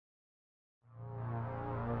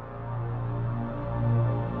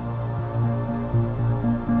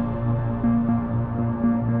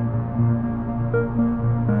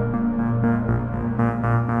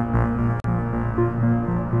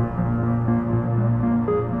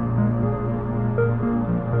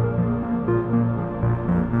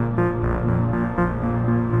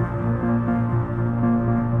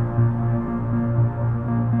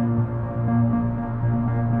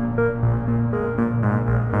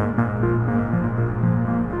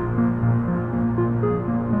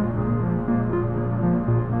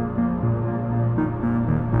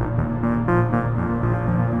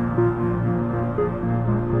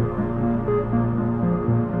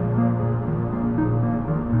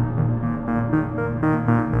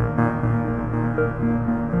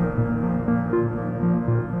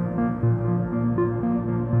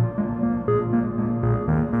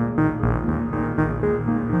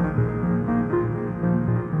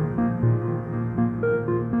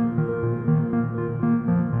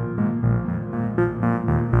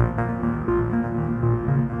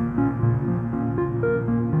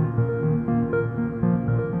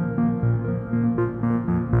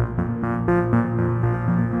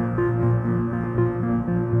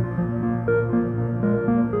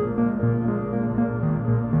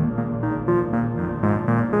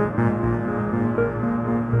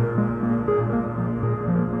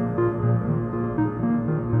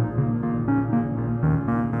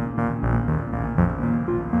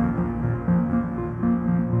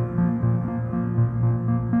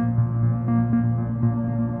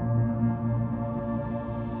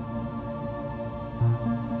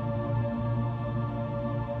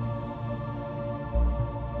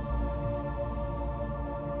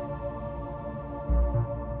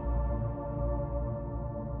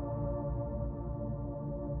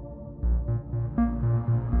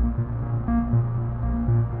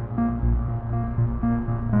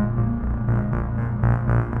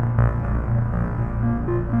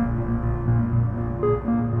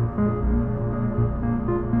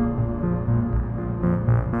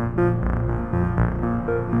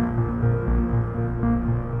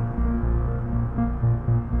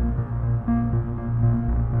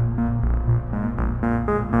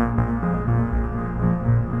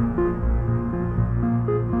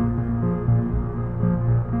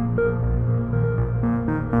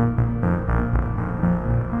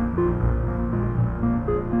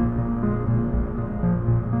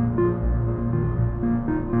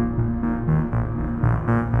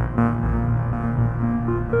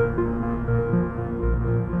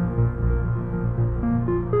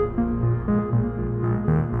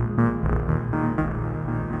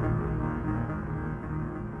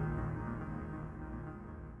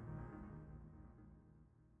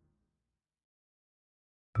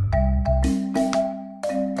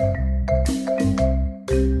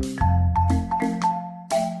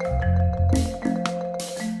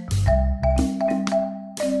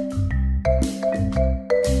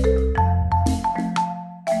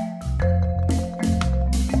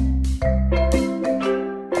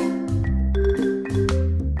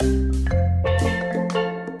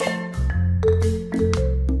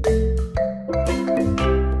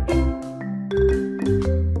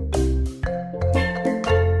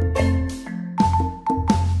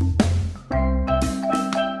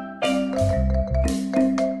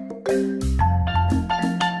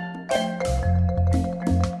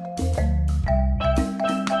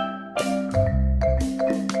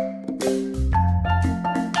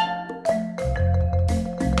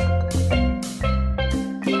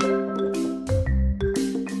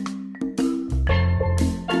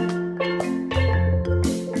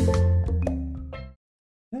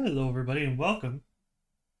welcome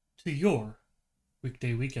to your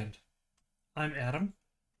weekday weekend. I'm Adam,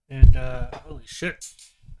 and holy shit.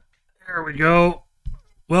 There we go.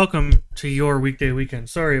 Welcome to your weekday weekend.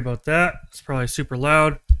 Sorry about that. It's probably super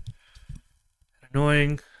loud.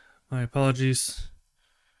 Annoying. My apologies.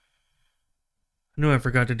 I knew I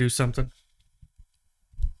forgot to do something.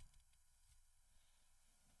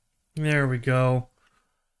 There we go.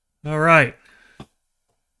 Alright.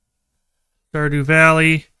 Stardew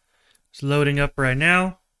Valley is loading up right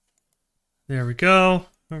now. There we go.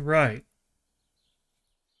 Alright.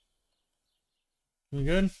 We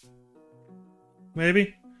good?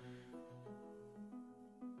 Maybe?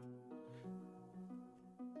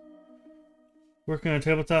 Working on a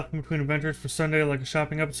tabletop in between adventures for Sunday like a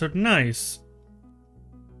shopping episode. Nice.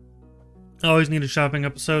 I always need a shopping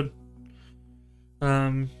episode.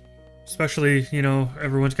 Especially, you know,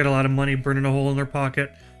 everyone's got a lot of money burning a hole in their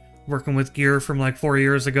pocket. Working with gear from like 4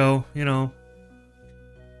 years ago, you know.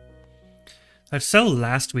 I'd sell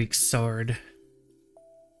last week's sword.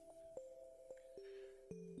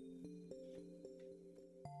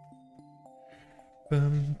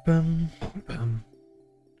 Bum, bum, bum.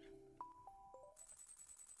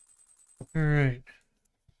 Alright.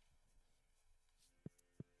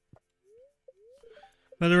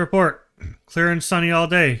 Weather report. Clear and sunny all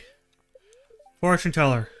day. Fortune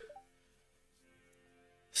teller.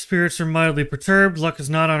 Spirits are mildly perturbed. Luck is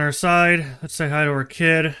not on our side. Let's say hi to our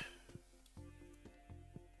kid.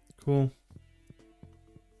 Cool.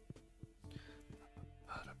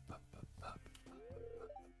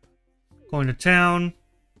 Going to town.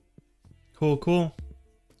 Cool, cool.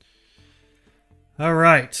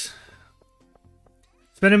 Alright.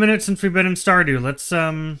 It's been a minute since we've been in Stardew. Let's,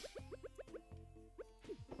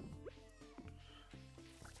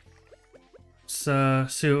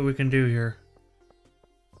 see what we can do here.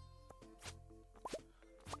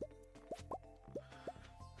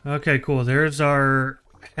 Okay, cool. There's our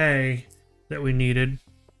hay that we needed.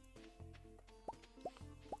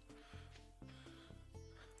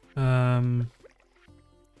 Okay,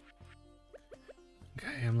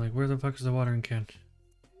 I'm like, where the fuck is the watering can?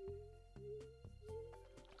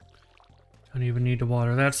 Don't even need to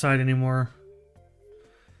water that side anymore.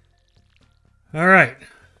 Alright.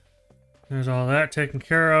 There's all that taken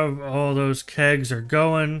care of. All those kegs are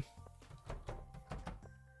going.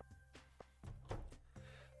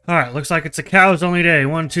 Alright, looks like it's a cows only day.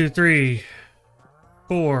 1, 2, 3,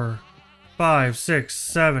 4, 5, 6,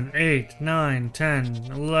 7, 8, 9, 10,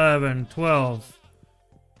 11, 12.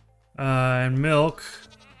 And milk.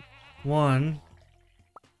 1,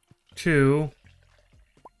 2,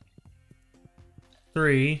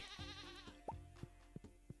 3,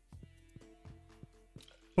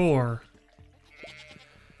 4.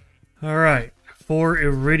 Alright, 4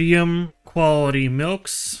 iridium quality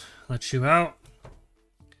milks. Let you out.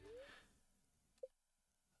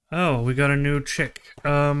 Oh, we got a new chick.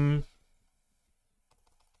 What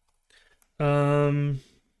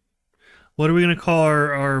are we gonna call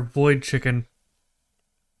our void chicken?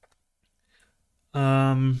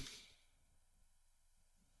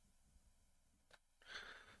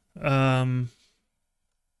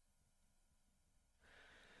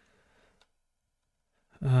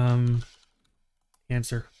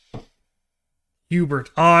 Answer.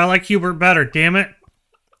 Hubert. Oh, I like Hubert better, damn it.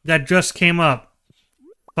 That just came up.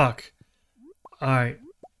 Fuck. Alright.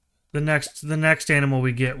 The next animal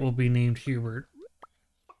we get will be named Hubert.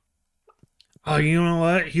 Oh, you know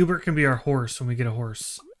what? Hubert can be our horse when we get a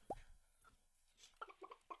horse.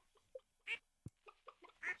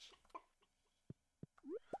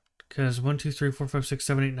 Because 1, 2, 3, 4, 5, 6,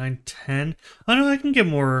 7, 8, 9, 10. Oh no, I can get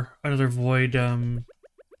another void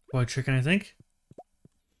chicken, I think.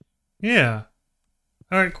 Yeah.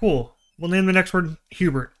 Alright, cool. We'll name the next word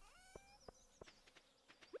Hubert.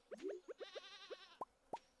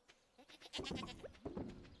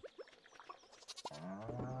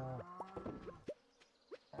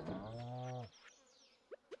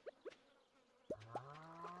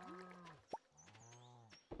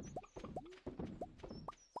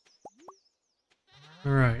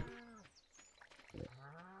 Alright.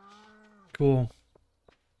 Cool.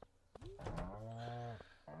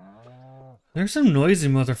 There's some noisy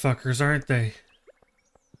motherfuckers, aren't they?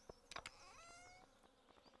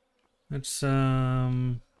 Let's, put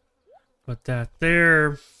that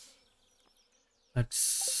there.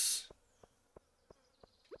 Let's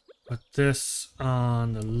put this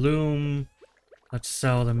on the loom. Let's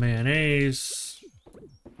sell the mayonnaise.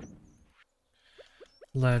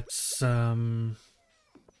 Let's, go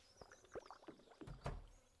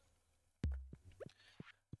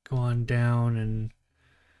on down and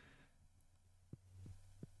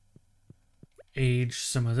age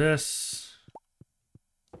some of this.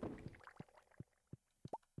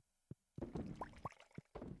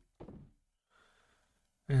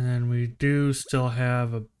 And then we do still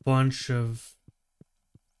have a bunch of...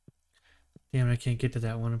 Damn it, I can't get to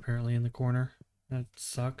that one apparently in the corner. That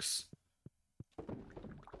sucks.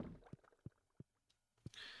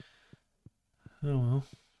 Oh well.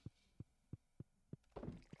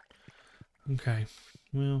 Okay,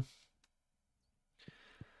 well.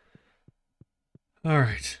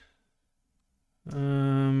 Alright.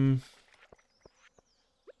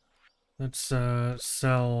 Let's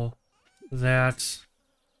sell that.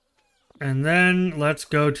 And then let's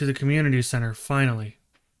go to the community center, finally.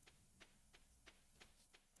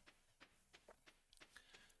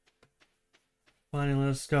 Finally,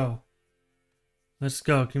 let's go. Let's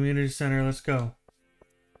go, community center, let's go.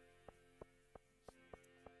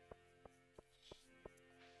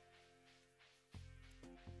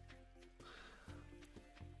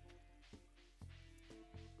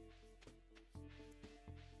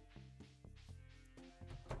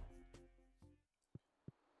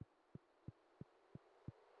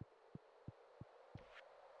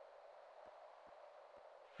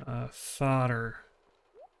 Fodder.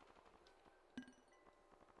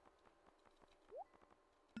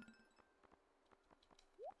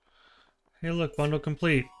 Hey, look, bundle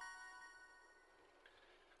complete.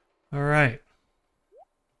 All right.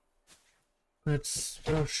 Let's.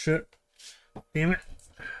 Oh shit! Damn it.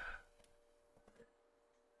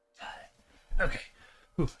 Okay.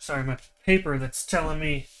 Ooh, sorry, my paper that's telling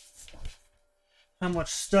me how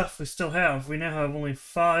much stuff we still have. We now have only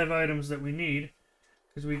 5 items that we need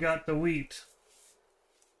because we got the wheat.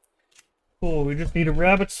 Cool. We just need a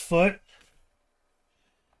rabbit's foot,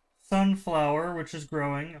 sunflower, which is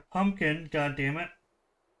growing, a pumpkin, god damn it,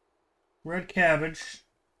 red cabbage,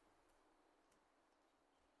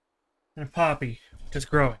 and a poppy, which is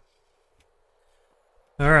growing.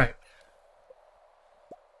 Alright.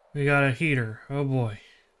 We got a heater. Oh boy.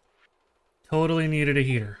 Totally needed a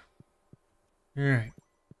heater. Alright.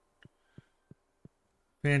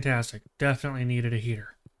 Fantastic. Definitely needed a heater.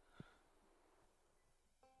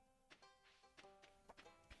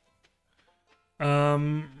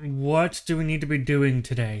 What do we need to be doing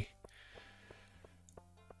today?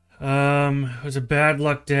 It was a bad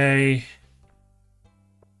luck day.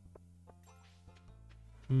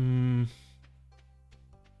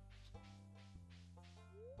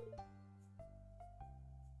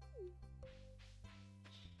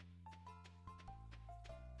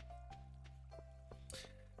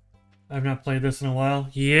 I've not played this in a while.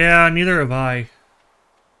 Yeah, neither have I.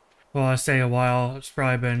 Well, I say a while. It's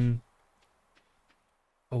probably been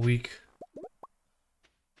a week. A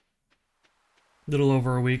little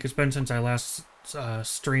over a week. It's been since I last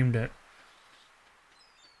streamed it.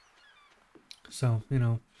 So, you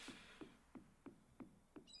know.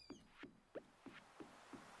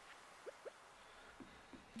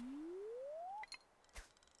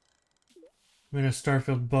 I'm in a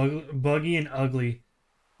Starfield buggy and ugly.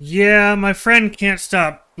 Yeah, my friend can't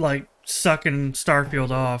stop, like, sucking Starfield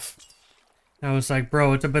off. I was like,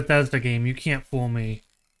 bro, it's a Bethesda game. You can't fool me.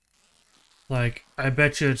 Like, I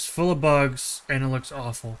bet you it's full of bugs and it looks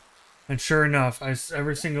awful. And sure enough,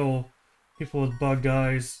 every single people with bugged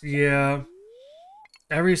eyes, yeah.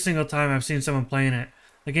 Every single time I've seen someone playing it,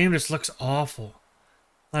 the game just looks awful.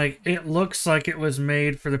 Like, it looks like it was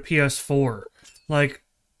made for the PS4. Like,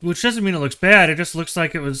 which doesn't mean it looks bad. It just looks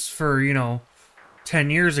like it was for, you know, 10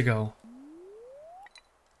 years ago.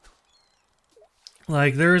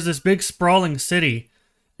 Like, there was this big sprawling city,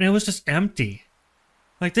 and it was just empty.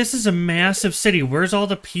 Like, this is a massive city. Where's all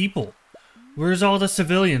the people? Where's all the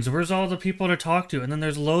civilians? Where's all the people to talk to? And then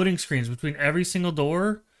there's loading screens between every single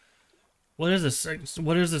door. What is this?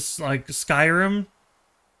 What is this, like, Skyrim?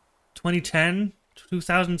 2010?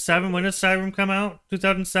 2007? When did Skyrim come out?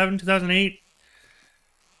 2007? 2008?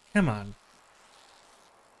 Come on.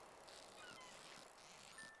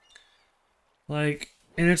 Like,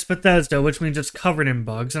 and it's Bethesda, which means it's covered in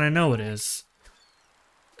bugs, and I know it is.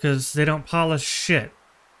 Because they don't polish shit.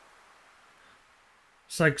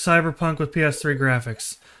 It's like Cyberpunk with PS3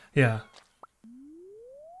 graphics. Yeah.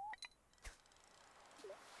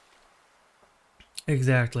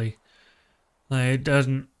 Exactly. Like, it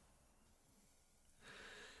doesn't...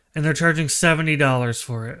 And they're charging $70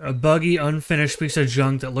 for it. A buggy, unfinished piece of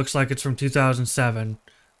junk that looks like it's from 2007.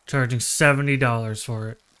 Charging $70 for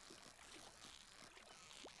it.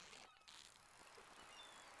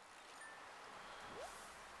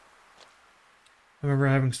 I remember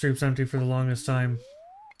having streams empty for the longest time.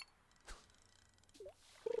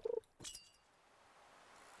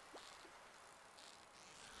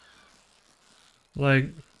 Like,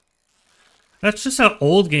 that's just how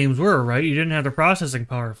old games were, right? You didn't have the processing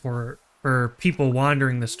power for people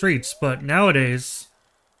wandering the streets, but nowadays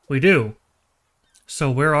we do.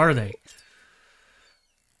 So where are they?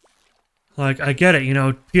 Like, I get it, you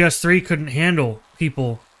know, PS3 couldn't handle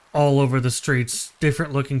people all over the streets,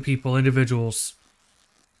 different looking people, individuals.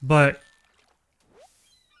 But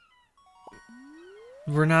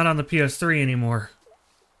we're not on the PS3 anymore.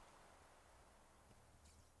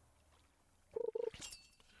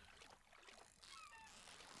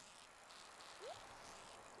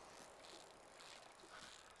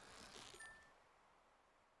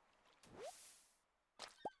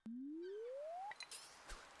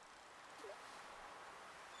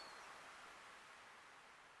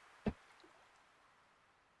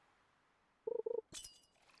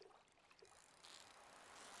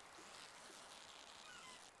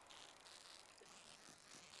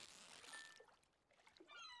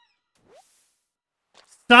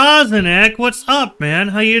 Sozanek, what's up, man?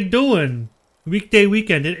 How you doing? Weekday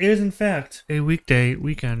weekend. It is, in fact, a weekday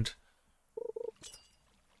weekend.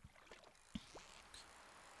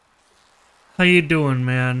 How you doing,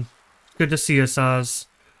 man? Good to see you, Saz.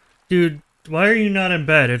 Dude, why are you not in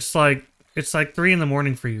bed? It's like 3 in the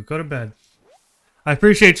morning for you. Go to bed. I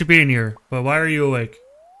appreciate you being here, but why are you awake?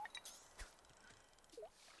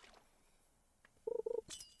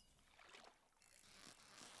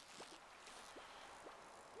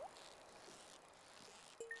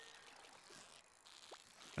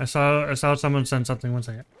 I saw someone send something. 1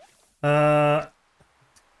 second.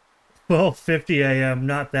 12:50 a.m.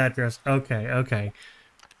 Not that dress. Okay.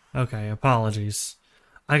 Apologies.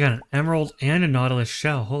 I got an emerald and a nautilus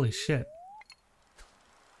shell. Holy shit.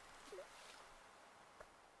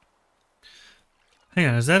 Hang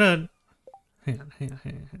on, is that a... Hang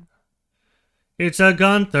on. It's a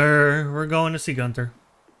Gunther. We're going to see Gunther.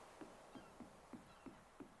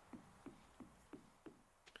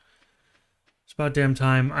 It's about damn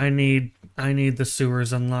time. I need the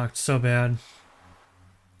sewers unlocked so bad.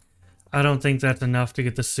 I don't think that's enough to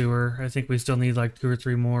get the sewer. I think we still need like 2 or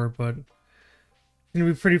 3 more, but... Gonna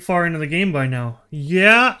be pretty far into the game by now.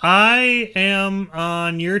 Yeah, I am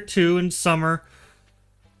on year 2 in summer.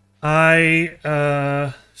 It's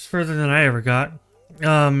further than I ever got.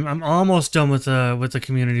 I'm almost done with the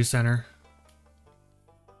community center.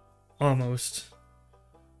 Almost.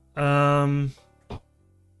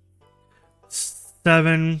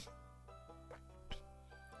 7.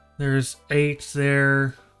 There's 8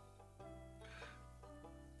 there.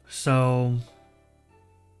 So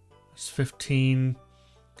it's 15,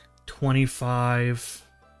 25.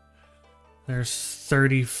 There's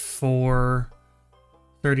 34,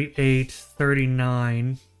 38,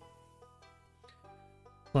 39.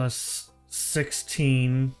 Plus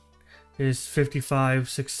 16 is 55,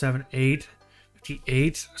 6, 7, 8.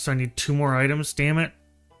 58. So I need 2 more items, damn it.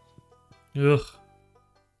 Ugh.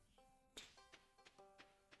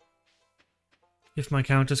 If my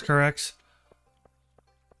count is correct.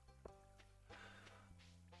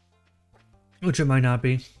 Which it might not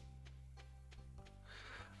be.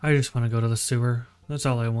 I just want to go to the sewer. That's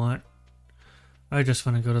all I want. I just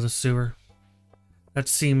want to go to the sewer. That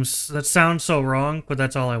sounds so wrong, but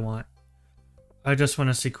that's all I want. I just want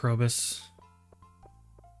to see Krobus.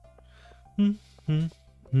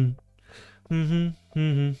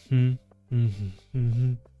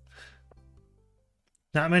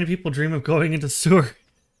 Not many people dream of going into the sewer.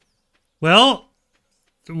 Well,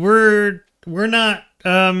 we're not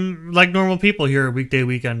like normal people here at Weekday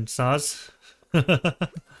Weekend, Saz. I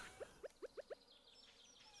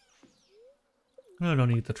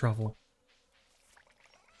don't eat the truffle.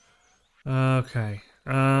 Okay.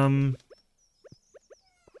 Can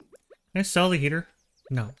I sell the heater?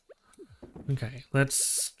 No. Okay,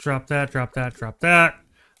 let's drop that.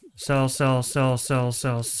 Sell.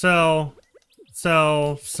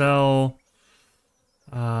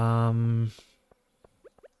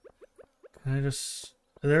 Can I just...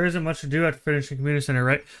 There isn't much to do after finishing community center,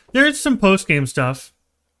 right? There is some post-game stuff.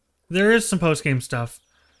 It's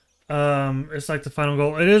like the final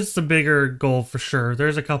goal. It is the bigger goal for sure.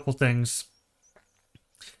 There's a couple things.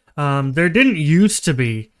 There didn't used to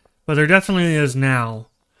be, but there definitely is now.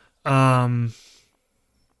 To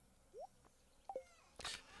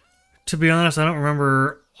be honest, I don't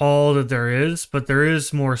remember all that there is, but there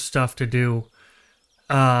is more stuff to do.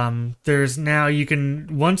 There's now, you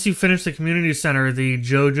can, once you finish the community center, the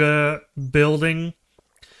Joja building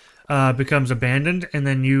becomes abandoned, and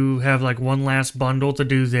then you have like one last bundle to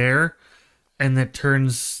do there, and that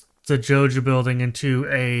turns the Joja building into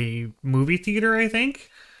a movie theater, I think.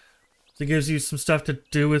 It gives you some stuff to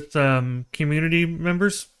do with community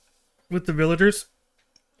members, with the villagers.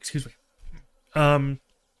 Excuse me. And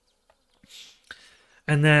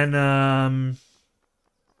then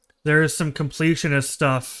there's some completionist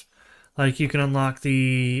stuff. Like you can unlock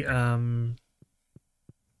the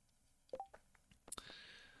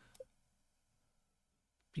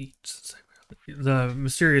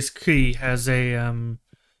mysterious key has a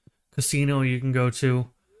casino you can go to.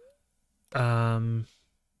 But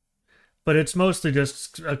it's mostly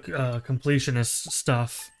just completionist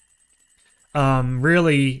stuff.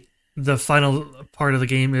 Really, the final part of the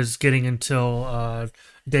game is getting until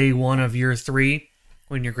day 1 of year 3,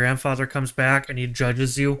 when your grandfather comes back and he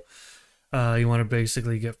judges you. You want to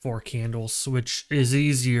basically get 4 candles, which is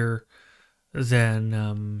easier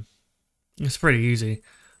than... it's pretty easy,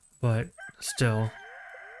 but still.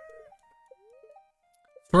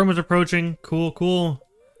 Storm is approaching. Cool, cool.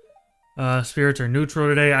 Spirits are neutral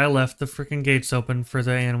today. I left the freaking gates open for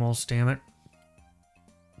the animals, damn it.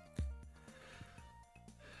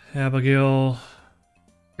 Abigail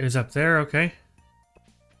is up there, okay.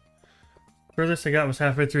 Furthest I got was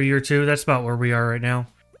halfway through year 2. That's about where we are right now.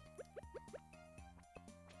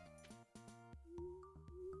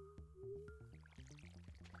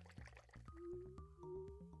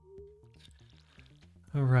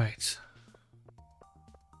 All right.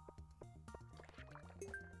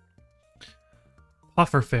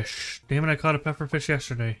 Pufferfish. Damn it, I caught a pufferfish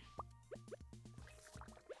yesterday.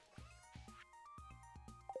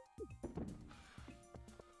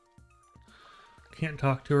 Can't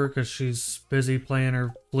talk to her because she's busy playing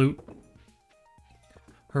her flute.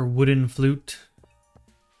 Her wooden flute.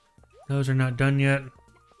 Those are not done yet.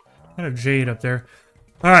 Got a jade up there.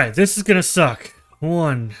 Alright, this is gonna suck.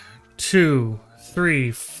 1, 2,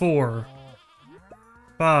 3, 4,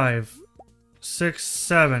 5, 6,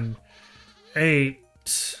 7, 8,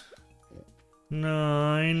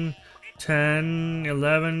 9, 10,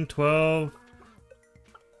 11, 12,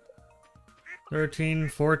 13,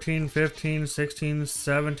 14, 15, 16,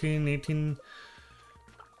 17, 18,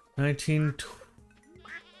 19,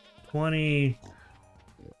 20.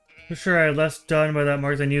 I'm sure I had less done by that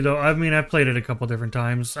mark than you, though. I mean, I've played it a couple different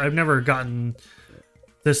times. I've never gotten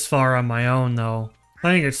this far on my own, though.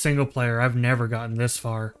 Playing it single player, I've never gotten this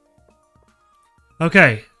far.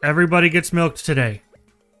 Okay, everybody gets milked today.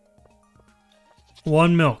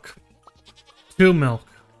 1 milk. 2 milk.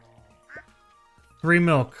 3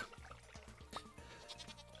 milk.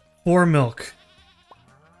 4 milk.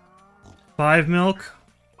 5 milk.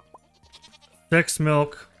 6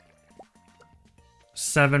 milk.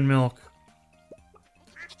 7 milk.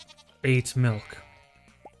 8 milk.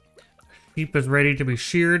 Sheep is ready to be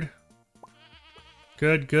sheared.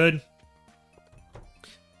 Good, good.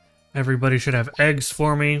 Everybody should have eggs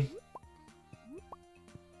for me.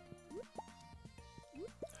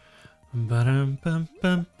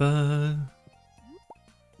 Ba-dum-bum-bum-ba.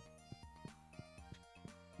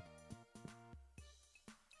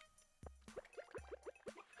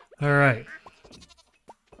 All right.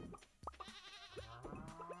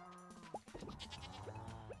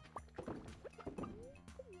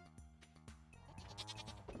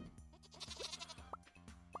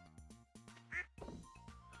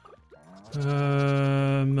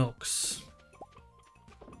 Milks.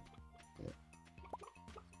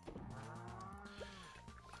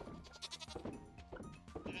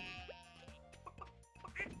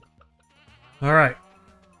 All right.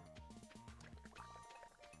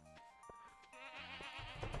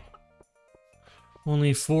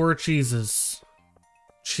 Only 4 cheeses.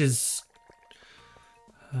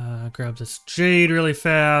 Grab this jade really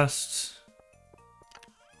fast.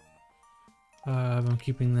 I'm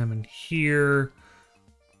keeping them in here.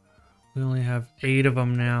 We only have 8 of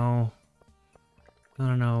them now. I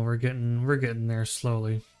don't know. We're getting there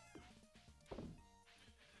slowly.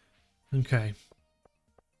 Okay.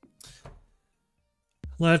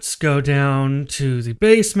 Let's go down to the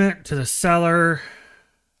basement, to the cellar.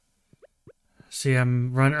 See,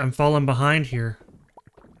 I'm falling behind here.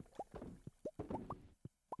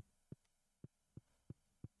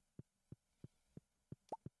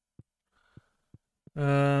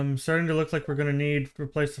 Starting to look like we're gonna need to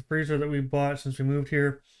replace the freezer that we bought since we moved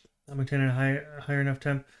here. Not maintaining a higher enough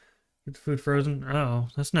temp. Get the food frozen. Oh,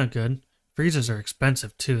 that's not good. Freezers are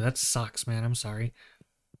expensive too. That sucks, man. I'm sorry.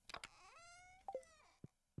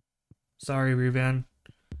 Sorry, Revan.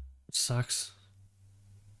 It sucks.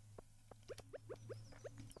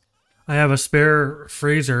 I have a spare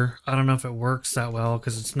freezer. I don't know if it works that well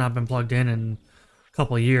because it's not been plugged in a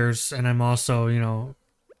couple of years, and I'm also, you know,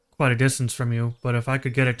 quite a distance from you. But if I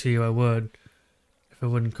could get it to you, I would. If it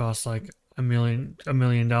wouldn't cost like $1 million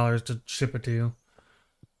to ship it to you.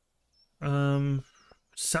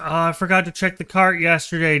 So, I forgot to check the cart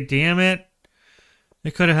yesterday, damn it. I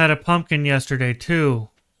could have had a pumpkin yesterday, too.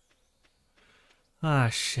 Ah,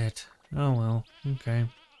 shit. Oh, well. Okay.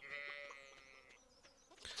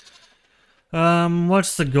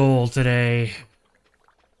 What's the goal today?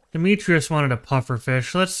 Demetrius wanted a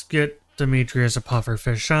pufferfish. Let's get Demetrius a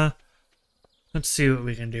pufferfish, huh? Let's see what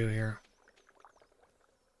we can do here.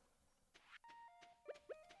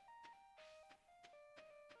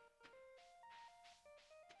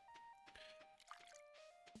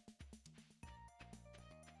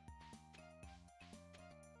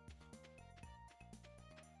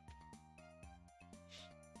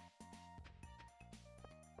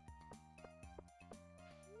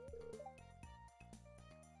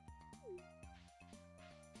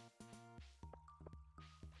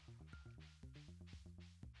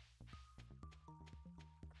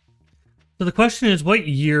 So the question is, what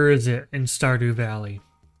year is it in Stardew Valley?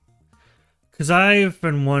 Because I've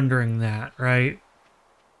been wondering that, right?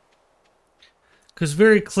 Because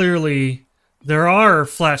very clearly, there are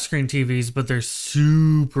flat screen TVs, but they're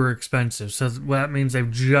super expensive. So that means they've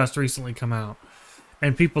just recently come out.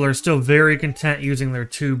 And people are still very content using their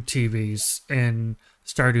tube TVs in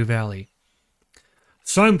Stardew Valley.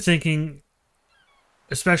 So I'm thinking,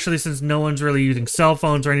 especially since no one's really using cell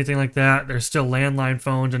phones or anything like that, there's still landline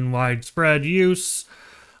phones in widespread use.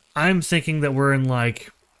 I'm thinking that we're in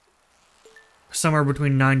like somewhere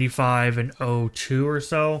between 95 and 02 or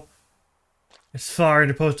so. It's far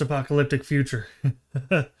into post-apocalyptic future.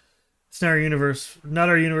 It's not our universe. Not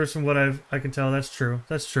our universe from what I can tell. That's true.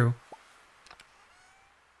 That's true.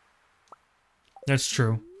 That's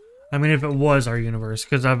true. I mean, if it was our universe,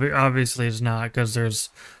 because obviously it's not, because there's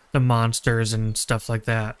the monsters and stuff like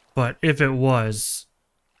that. But if it was...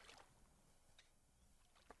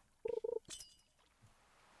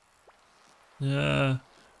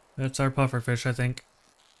 that's our pufferfish, I think.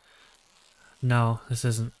 No, this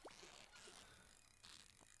isn't.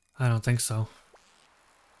 I don't think so.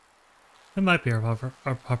 It might be our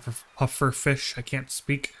pufferfish. I can't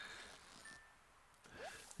speak.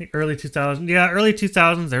 I think early 2000s. Yeah, early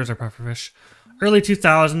 2000s. There's our pufferfish. Early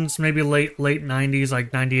 2000s, maybe late 90s,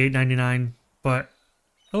 like 98, 99. But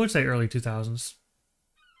I would say early 2000s.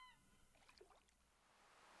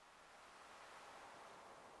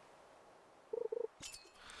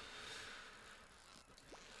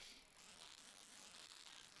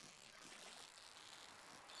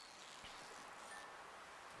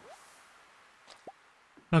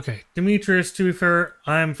 Okay, Demetrius, to be fair,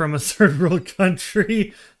 I'm from a third world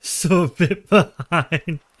country, so a bit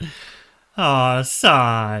behind. Aw,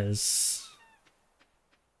 size.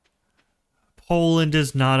 Poland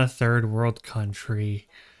is not a third world country.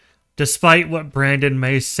 Despite what Brandon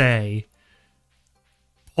may say,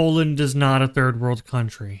 Poland is not a third world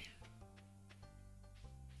country.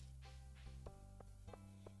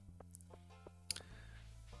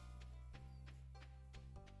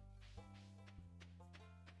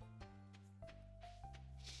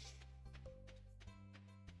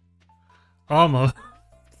 Almost.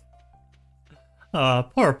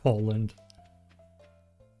 Poor Poland.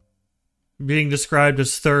 Being described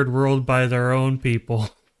as third world by their own people.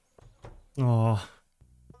 Aw.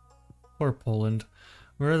 Poor Poland.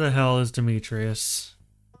 Where the hell is Demetrius?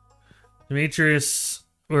 Demetrius,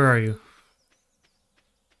 where are you?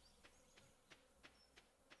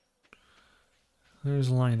 There's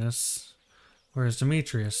Linus. Where's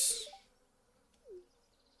Demetrius?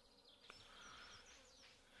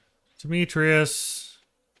 Demetrius.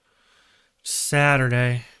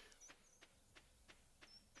 Saturday.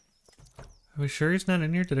 Are we sure he's not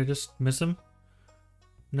in here? Did I just miss him?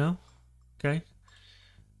 No? Okay.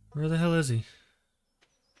 Where the hell is he?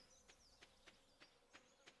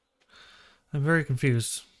 I'm very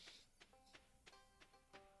confused.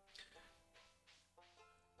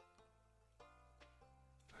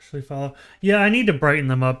 Actually follow. Yeah, I need to brighten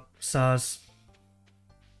them up, Saz.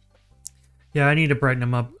 Yeah, I need to brighten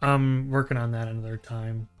them up. I'm working on that another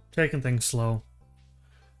time. Taking things slow.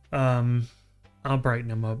 I'll brighten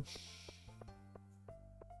them up.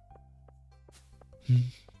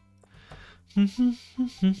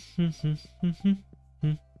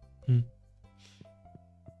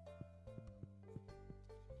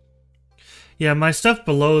 Yeah, my stuff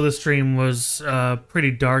below the stream was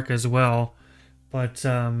pretty dark as well, but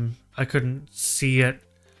I couldn't see it.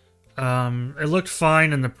 It looked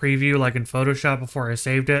fine in the preview, like in Photoshop before I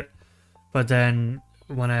saved it, but then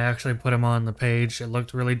when I actually put them on the page, it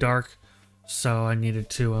looked really dark, so I needed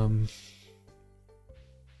to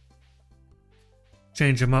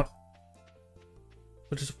change them up,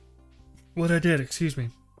 which is what I did. Excuse me.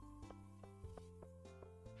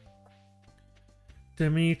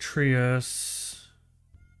 Demetrius.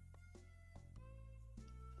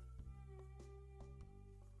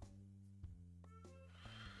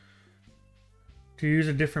 To use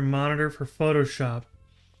a different monitor for Photoshop.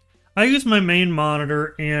 I use my main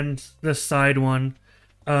monitor and the side one.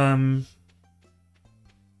 Sometimes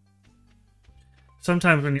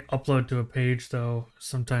when you upload to a page, though,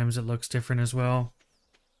 sometimes it looks different as well.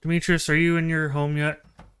 Demetrius, are you in your home yet?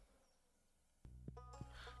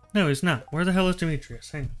 No, he's not. Where the hell is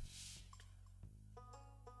Demetrius? Hang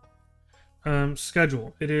on.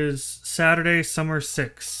 Schedule. It is Saturday, summer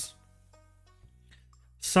 6.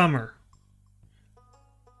 Summer.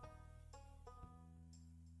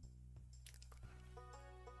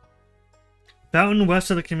 Fountain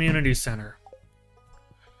west of the community center.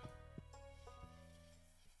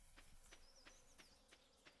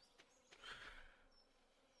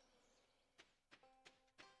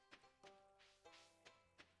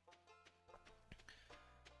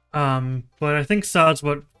 But I think Sod's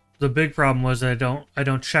what the big problem was. I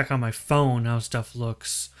don't check on my phone how stuff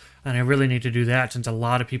looks, and I really need to do that since a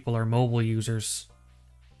lot of people are mobile users.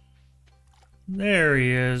 There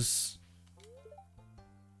he is.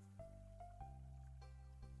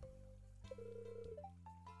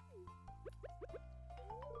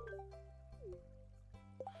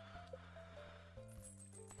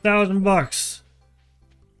 $1,000.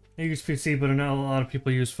 I use PC, but I know a lot of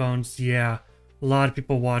people use phones. Yeah, a lot of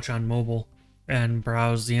people watch on mobile and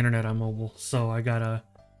browse the internet on mobile. So I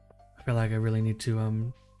feel like I really need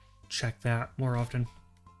to check that more often.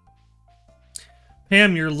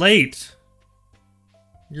 Pam, you're late.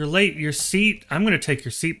 You're late. Your seat. I'm gonna take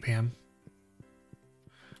your seat, Pam.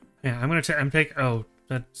 Yeah, I'm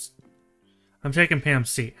taking Pam's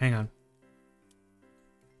seat. Hang on.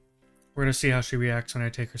 We're gonna see how she reacts when I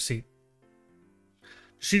take her seat.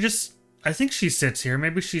 I think she sits here.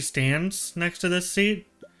 Maybe she stands next to this seat.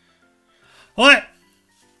 What?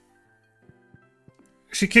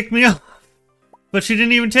 She kicked me off. But she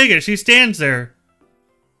didn't even take it. She stands there.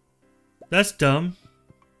 That's dumb.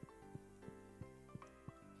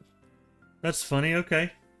 That's funny.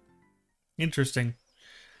 Okay. Interesting.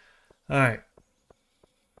 Alright.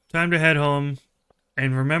 Time to head home.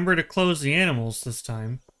 And remember to close the animals this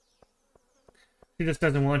time. She just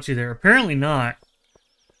doesn't want you there. Apparently not.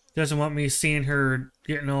 Doesn't want me seeing her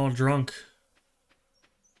getting all drunk.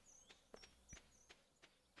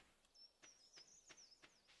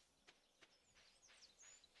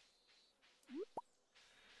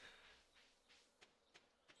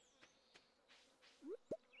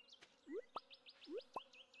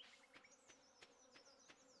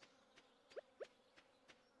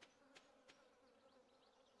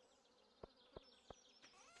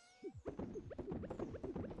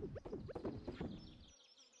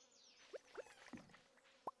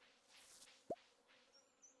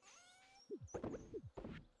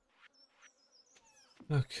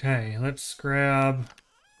 Okay, let's grab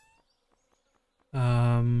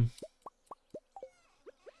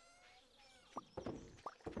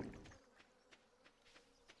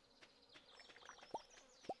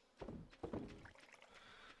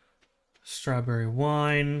strawberry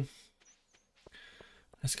wine.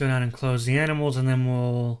 Let's go down and close the animals, and then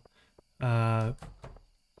we'll start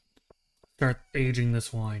aging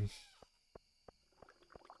this wine.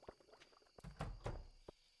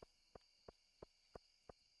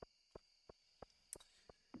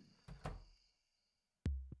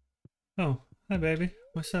 Oh, hi baby.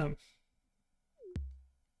 What's up?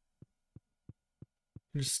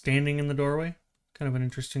 You're just standing in the doorway? Kind of an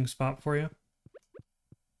interesting spot for you.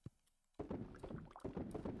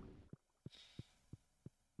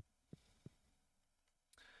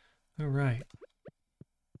 Alright.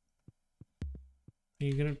 Are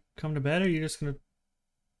you gonna come to bed, or are you just gonna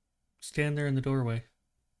stand there in the doorway?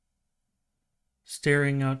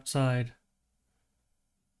 Staring outside.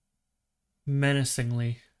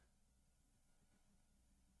 Menacingly.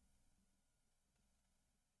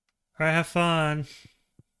 Alright, have fun.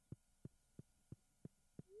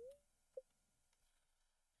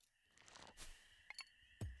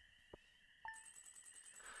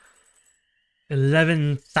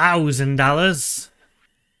 $11,000.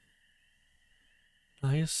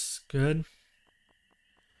 Nice, good.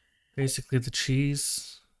 Basically the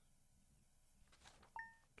cheese.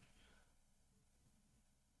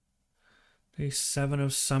 Day 7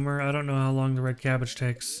 of summer. I don't know how long the red cabbage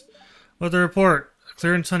takes. What the report?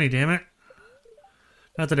 Clear and sunny, damn it.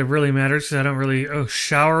 Not that it really matters, because I don't really... Oh,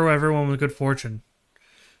 shower everyone with good fortune.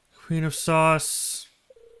 Queen of sauce.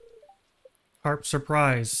 Harp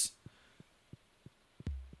surprise.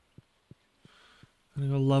 I'm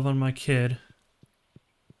gonna go love on my kid.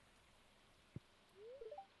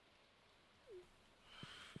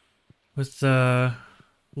 With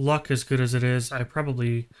luck as good as it is, I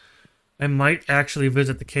might actually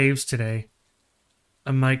visit the caves today.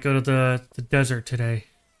 I might go to the desert today.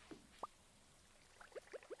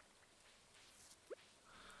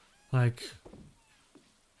 Like,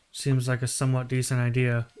 seems like a somewhat decent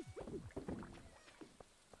idea.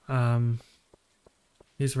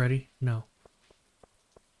 He's ready? No.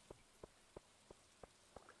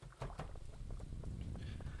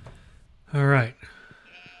 Alright.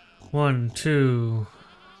 1, 2,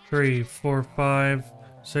 3, 4, 5,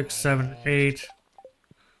 6, 7, 8,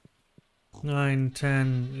 9,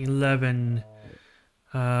 10, 11.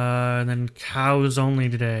 And then cows only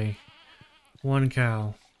today. 1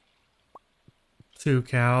 cow. 2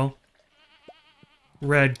 cow.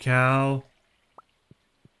 Red cow.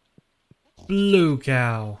 Blue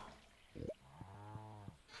cow.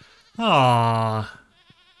 Aww.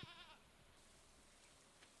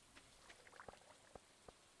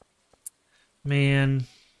 Man.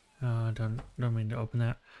 Oh, don't mean to open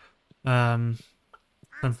that.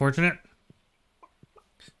 Unfortunate.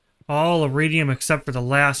 All iridium except for the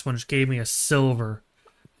last one, which gave me a silver.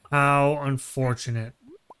 How unfortunate.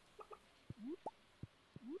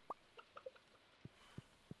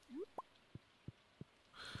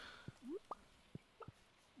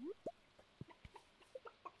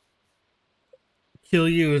 Kill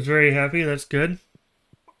you is very happy. That's good.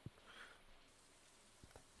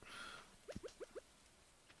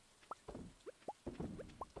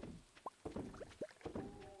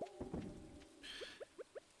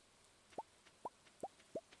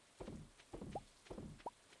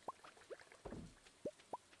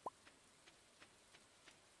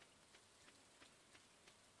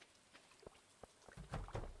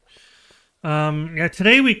 Yeah,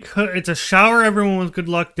 today it's a shower everyone with good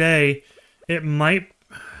luck day. It might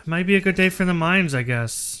be a good day for the mines, I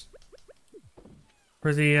guess.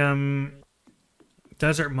 For the,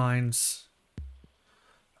 desert mines.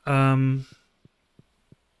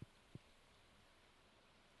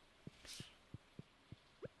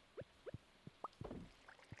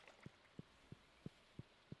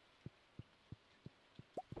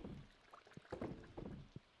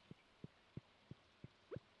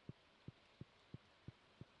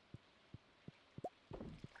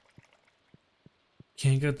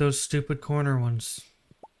 Can't get those stupid corner ones.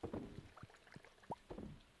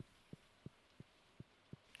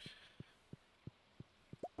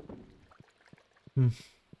 Now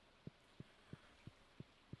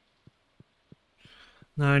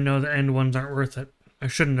I know the end ones aren't worth it. I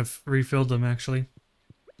shouldn't have refilled them, actually.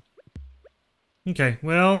 Okay,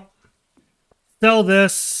 well, sell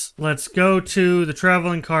this. Let's go to the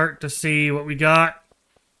traveling cart to see what we got.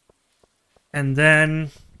 And then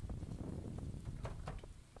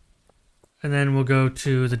we'll go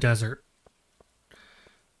to the desert.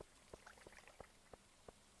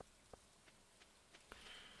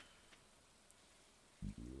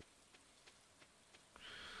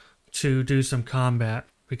 To do some combat,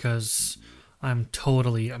 because I'm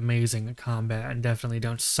totally amazing at combat and definitely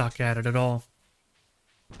don't suck at it at all.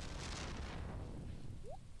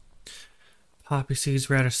 Poppy seeds,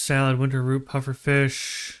 radish salad, winter root, puffer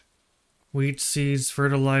fish, wheat seeds,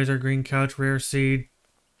 fertilizer, green couch, rare seed.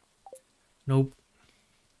 Nope.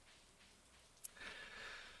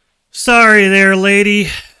 Sorry there, lady.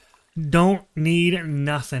 Don't need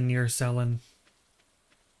nothing you're selling.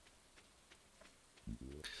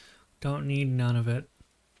 Don't need none of it.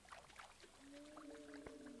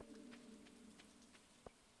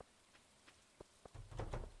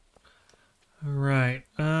 Alright,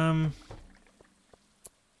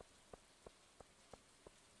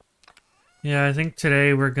 yeah, I think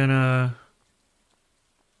today we're gonna...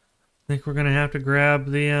 have to grab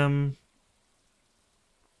the, I'm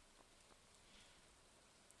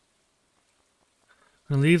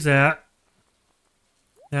gonna leave that.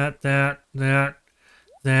 That.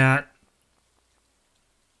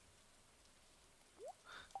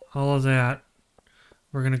 All of that.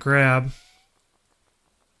 We're gonna grab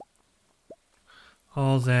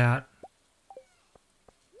all that.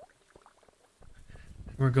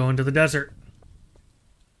 We're going to the desert.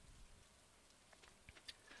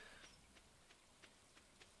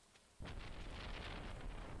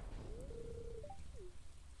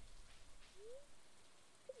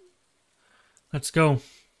 Let's go.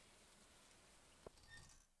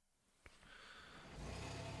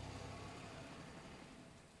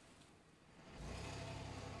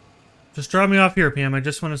 Just drop me off here, Pam. I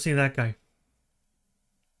just want to see that guy.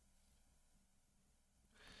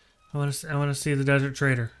 I want to see the desert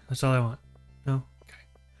trader. That's all I want. No? Okay.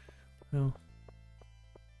 No.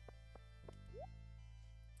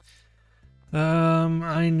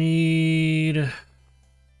 I need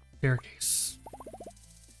staircase.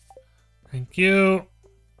 Thank you.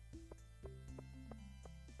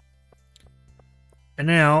 And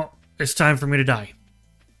now it's time for me to die.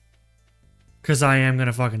 Because I am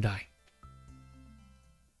gonna fucking die.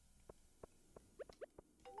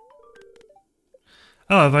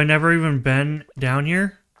 Oh, have I never even been down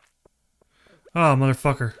here? Oh,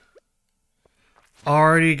 motherfucker.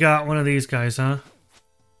 Already got one of these guys, huh?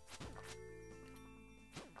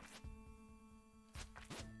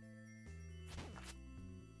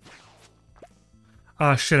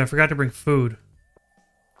 Oh shit, I forgot to bring food.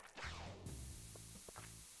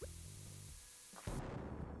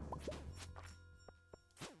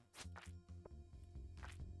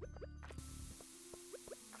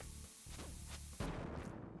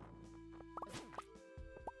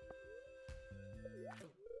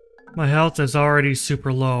 My health is already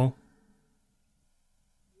super low.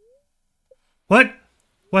 What?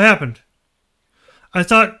 What happened? I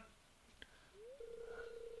thought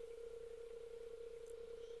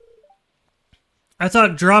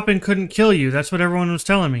dropping couldn't kill you. That's what everyone was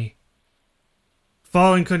telling me.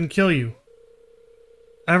 Falling couldn't kill you.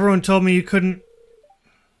 Everyone told me you couldn't.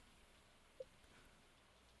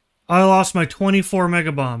 I lost my 24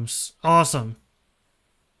 megabombs. Awesome.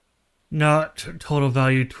 No, total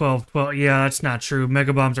value 12. Yeah, that's not true.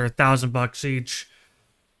 Megabombs are $1,000 each.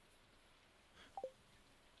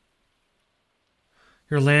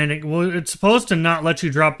 You're landing. Well, it's supposed to not let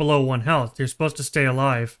you drop below 1 health. You're supposed to stay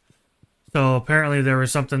alive. So apparently there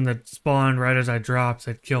was something that spawned right as I dropped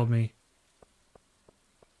that killed me.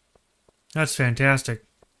 That's fantastic.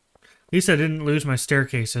 At least I didn't lose my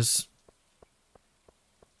staircases.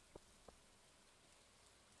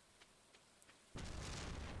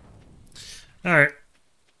 Alright.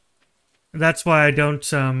 That's why I don't,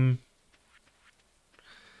 that's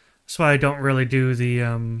why I don't really do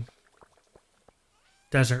the,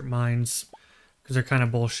 desert mines. Because they're kind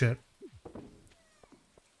of bullshit.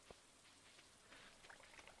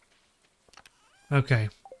 Okay.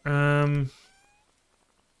 That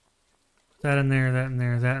in there, that in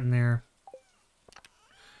there, that in there.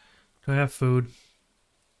 Do I have food?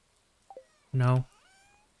 No.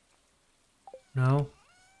 No?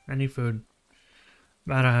 Any food?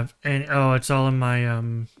 I don't have any. Oh, it's all in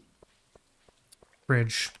my,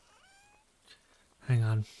 fridge. Hang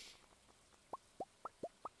on.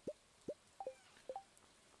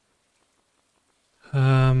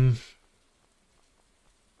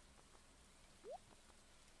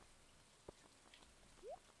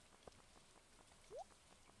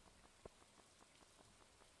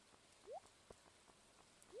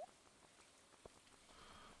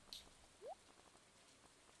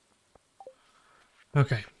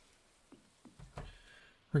 Okay.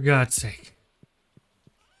 For God's sake.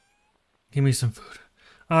 Give me some food.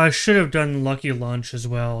 I should have done Lucky Lunch as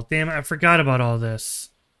well. Damn it, I forgot about all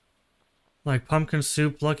this. Like pumpkin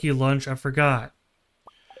soup, Lucky Lunch, I forgot.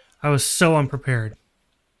 I was so unprepared.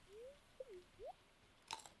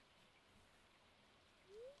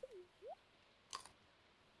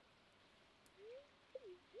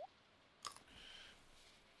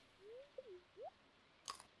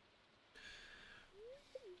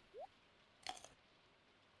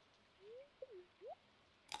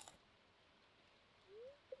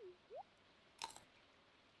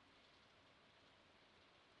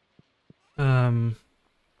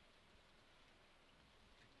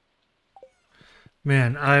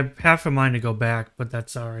 Man, I have half a mind to go back, but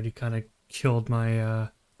that's already kind of killed my,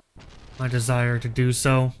 my desire to do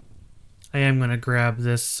so. I am gonna grab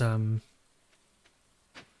this, right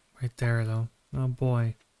there, though. Oh,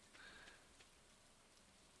 boy.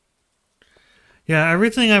 Yeah,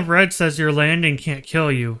 everything I've read says your landing can't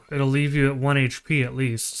kill you. It'll leave you at 1 HP at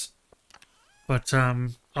least. But,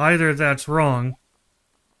 either that's wrong,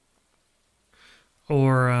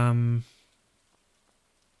 or, oh,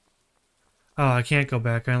 I can't go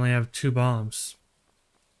back. I only have 2 bombs.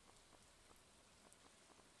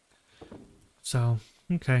 So,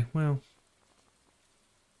 okay, well.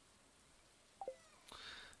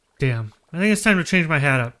 Damn. I think it's time to change my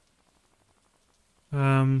hat up.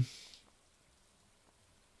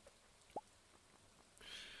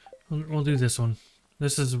 We'll do this one.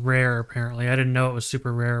 This is rare, apparently. I didn't know it was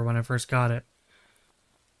super rare when I first got it.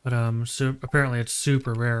 But, so apparently it's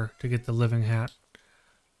super rare to get the living hat.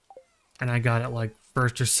 And I got it, like,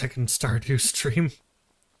 first or second Stardew stream.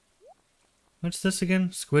 What's this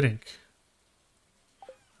again? Squid ink.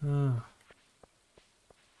 Oh.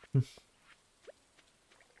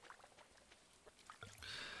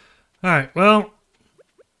 Alright, well.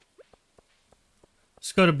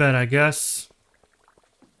 Let's go to bed, I guess.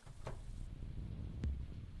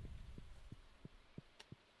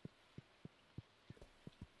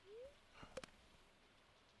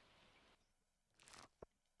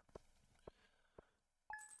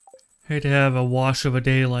 Hate to have a wash of a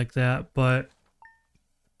day like that, but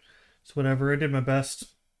it's whatever. I did my best.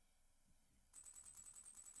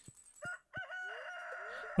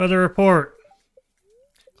 Weather report.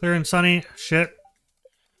 Clear and sunny. Shit.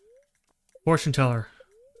 Fortune teller.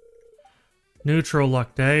 Neutral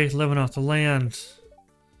luck day. Living off the land.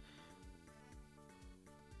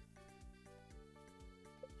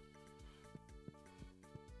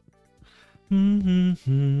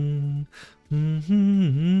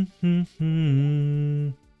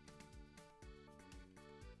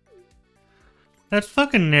 That's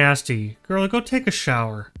fucking nasty. Girl, go take a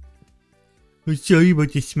shower. I'm sorry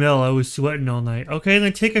about the smell. I was sweating all night. Okay,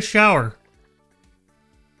 then take a shower.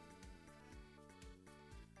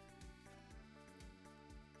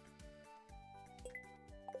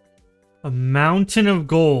 A mountain of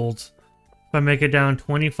gold if I make it down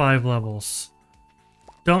 25 levels.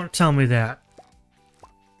 Don't tell me that.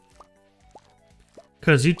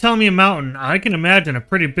 Because you tell me a mountain, I can imagine a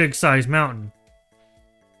pretty big sized mountain.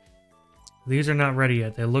 These are not ready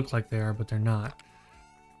yet. They look like they are, but they're not.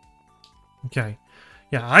 Okay.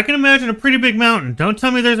 Yeah, I can imagine a pretty big mountain. Don't tell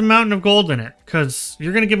me there's a mountain of gold in it, because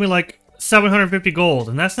you're going to give me like 750 gold,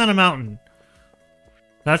 and that's not a mountain.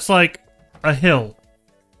 That's like a hill.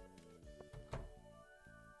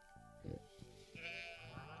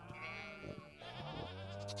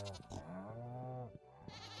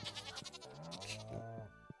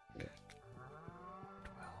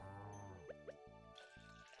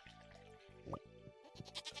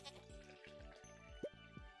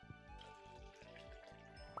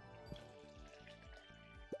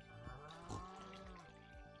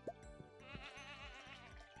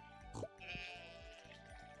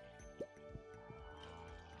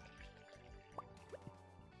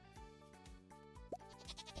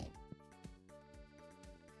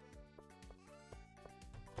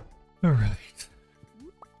 Alright.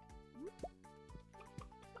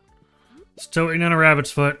 Still waiting on a rabbit's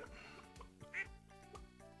foot.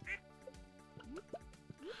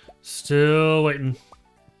 Still waiting.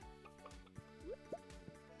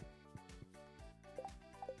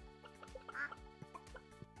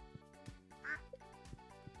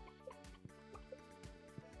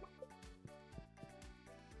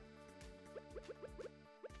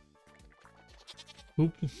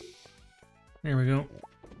 Oop. There we go.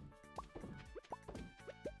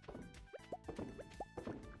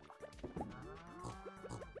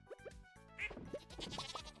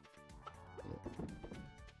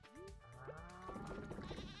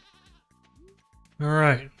 All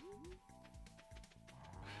right.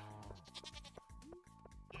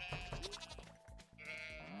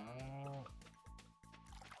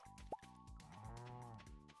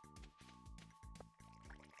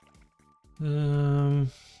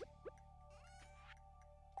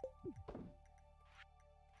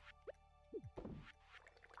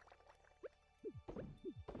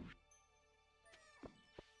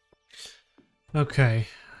 Okay.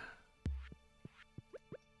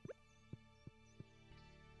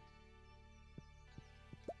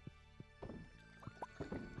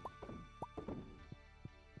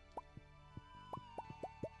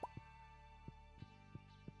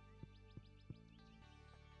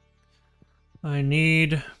 I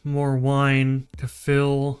need more wine to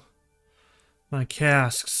fill my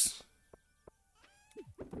casks.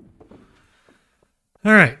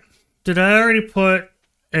 Alright. Did I already put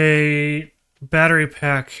a battery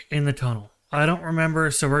pack in the tunnel? I don't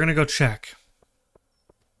remember, so we're gonna go check.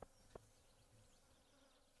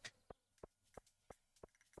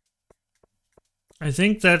 I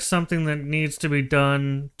think that's something that needs to be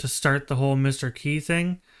done to start the whole Mr. Key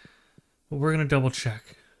thing, but we're gonna double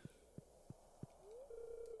check.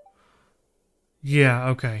 Yeah,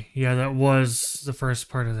 okay. Yeah, that was the first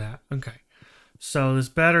part of that. Okay. So this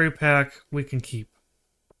battery pack we can keep.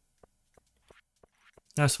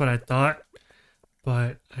 That's what I thought,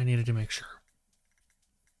 but I needed to make sure.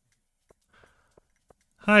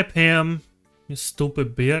 Hi, Pam. You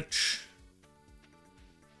stupid bitch.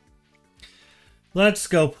 Let's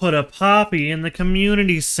go put a poppy in the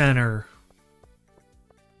community center.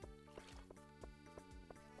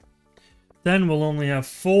 Then we'll only have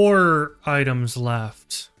 4 items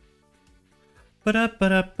left.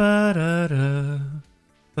 Ba-da-ba-da-ba-da-da.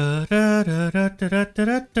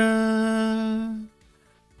 Ba-da-da-da-da-da-da-da.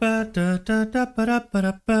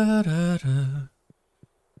 Ba-da-da-da-ba-da-ba-da-ba-da-da.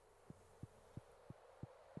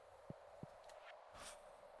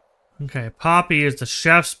 Okay, Poppy is the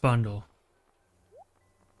chef's bundle.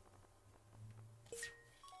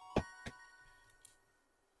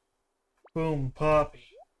 Boom, Poppy.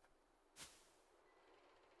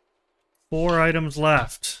 4 items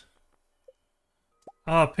left.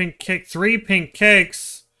 Oh, pink cake. 3 pink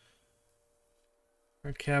cakes.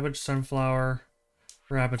 Red cabbage, sunflower,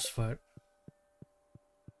 rabbit's foot.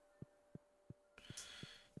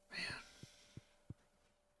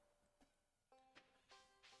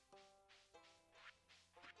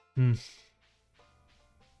 Man.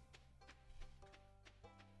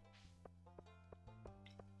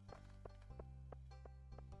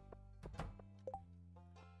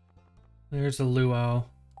 There's a luau.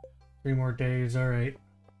 3 more days, alright.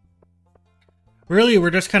 Really, we're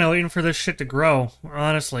just kind of waiting for this shit to grow,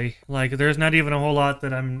 honestly. Like, there's not even a whole lot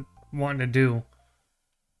that I'm wanting to do.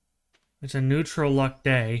 It's a neutral luck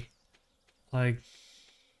day. Like...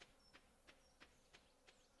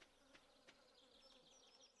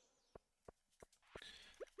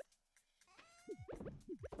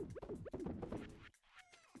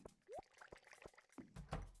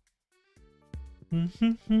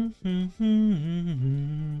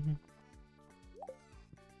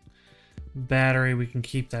 Battery, we can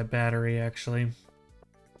keep that battery, actually.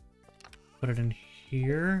 Put it in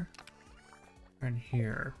here. Or in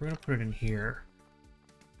here. We're gonna put it in here.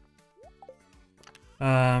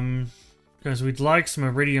 Because we'd like some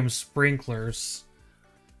iridium sprinklers.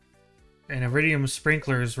 And iridium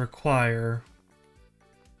sprinklers require...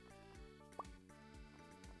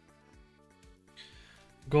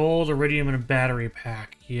 gold, iridium, and a battery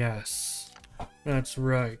pack. Yes. That's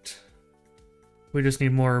right. We just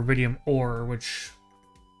need more iridium ore, which,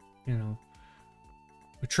 you know,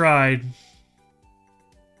 we tried.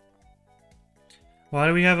 Why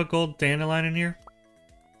do we have a gold dandelion in here?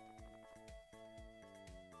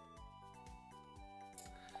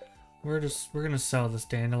 We're gonna sell this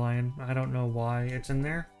dandelion. I don't know why it's in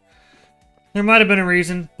there. There might have been a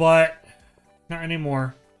reason, but not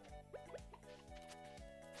anymore.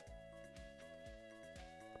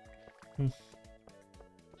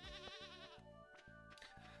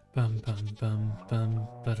 Bum bum bum bum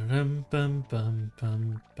ba-da-dum bum bum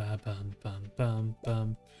bum ba bum bum bum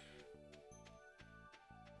bum.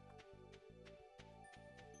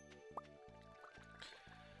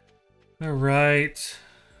 All right.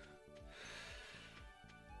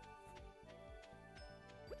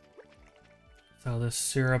 Sell this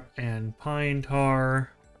syrup and pine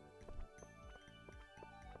tar.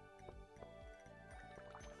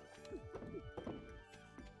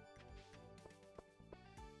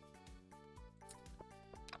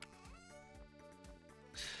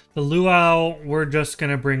 The luau, we're just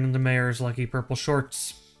gonna bring the mayor's lucky purple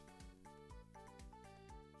shorts.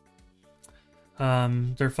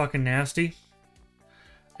 They're fucking nasty.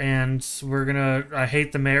 And we're gonna... I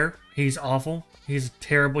hate the mayor. He's awful. He's a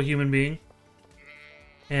terrible human being.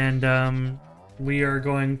 And, we are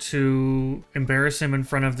going to embarrass him in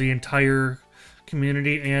front of the entire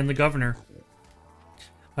community and the governor.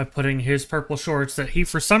 By putting his purple shorts that he,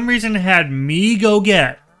 for some reason, had me go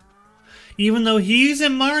get. Even though he's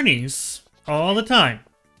in Marnie's all the time.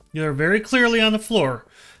 They're very clearly on the floor.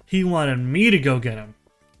 He wanted me to go get him.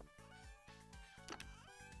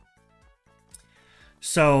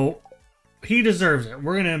 So, he deserves it.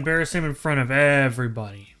 We're going to embarrass him in front of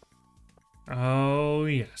everybody. Oh,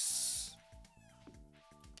 yes.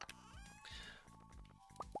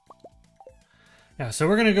 Yeah, so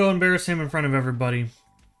we're going to go embarrass him in front of everybody.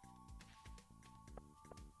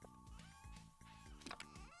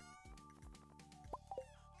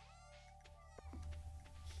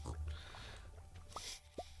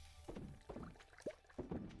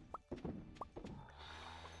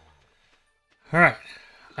 Alright,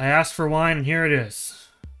 I asked for wine and here it is.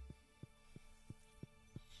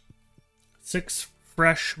 6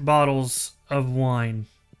 fresh bottles of wine.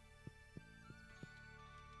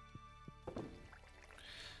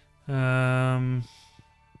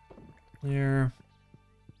 There.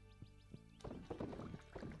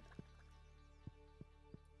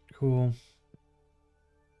 Cool.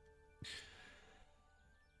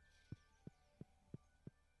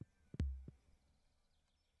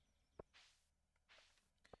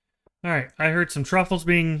 Alright, I heard some truffles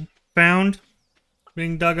being found,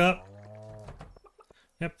 being dug up.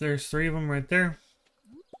 Yep, there's 3 of them right there.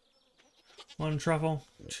 1 truffle,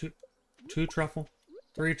 2 truffle,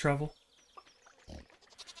 3 truffle.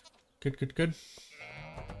 Good, good, good.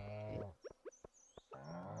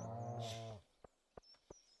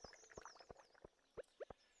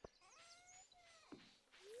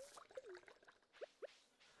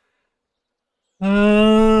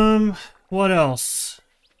 What else?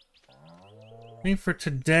 I think for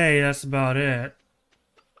today, that's about it.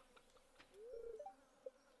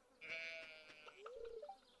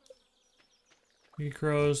 Three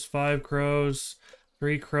crows, 5 crows,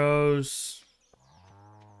 3 crows.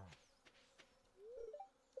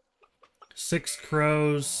 6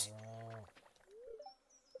 crows.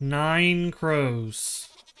 9 crows.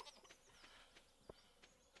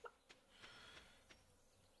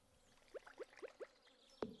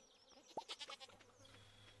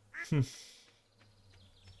 A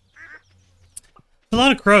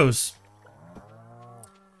lot of crows.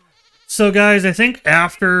 So guys, I think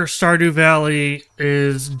after Stardew Valley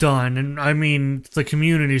is done, and I mean the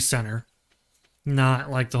community center, not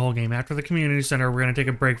like the whole game. After the community center, we're going to take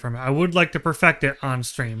a break from it. I would like to perfect it on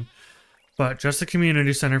stream, but just the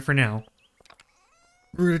community center for now.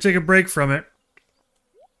 We're going to take a break from it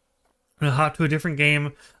and hop to a different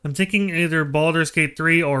game. I'm thinking either Baldur's Gate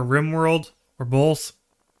 3 or RimWorld, or both.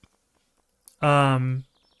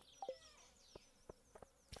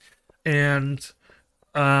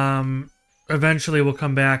 Eventually we'll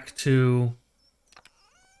come back to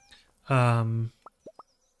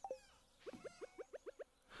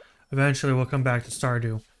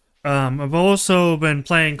Stardew. I've also been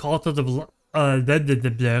playing Cult of the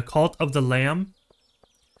Lamb.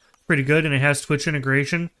 Pretty good, and it has Twitch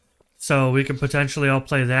integration, so we could potentially all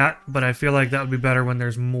play that, but I feel like that would be better when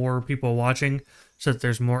there's more people watching, so that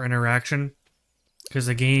there's more interaction, because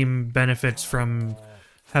the game benefits from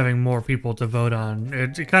having more people to vote on.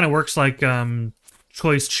 It kind of works like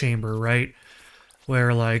Choice Chamber, right?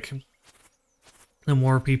 Where, like, the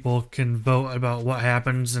more people can vote about what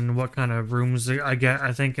happens and what kind of rooms I get,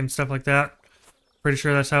 I think, and stuff like that. Pretty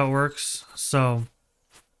sure that's how it works. So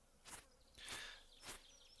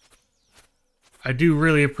I do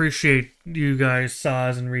really appreciate you guys,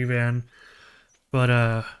 Saz and Revan, but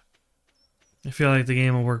I feel like the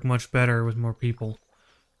game will work much better with more people.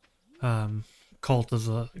 Cult of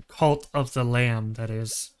the Lamb, that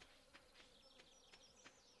is.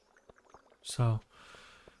 So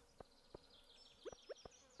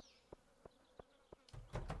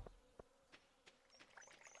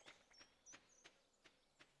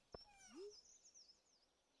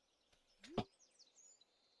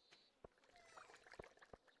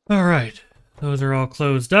all right, those are all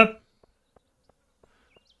closed up,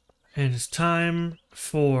 and it's time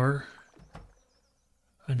for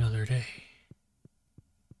another day.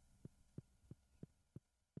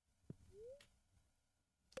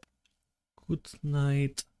 Good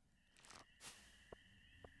night.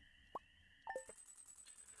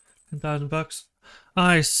 10,000 bucks.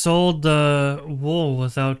 I sold the wool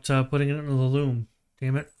without putting it in the loom.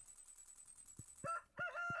 Damn it.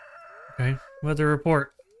 Okay, weather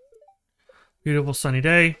report. Beautiful sunny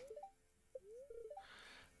day.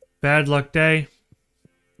 Bad luck day.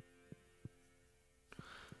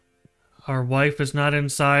 Our wife is not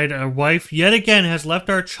inside. Our wife, yet again, has left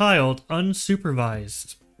our child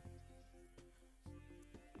unsupervised.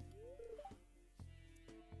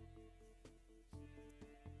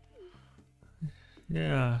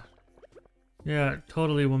 Yeah. Yeah, it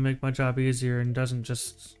totally will make my job easier and doesn't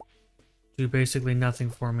just do basically nothing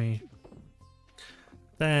for me.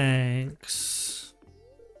 Thanks.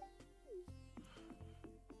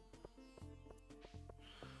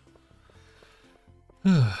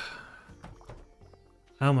 I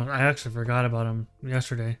actually forgot about him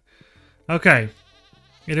yesterday. Okay.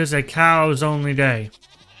 It is a cows only day.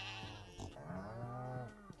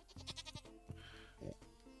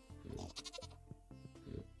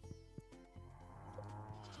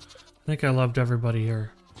 I think I loved everybody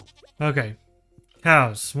here. Okay.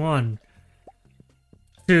 Cows. 1,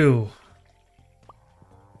 2,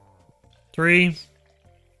 3,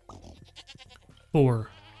 4.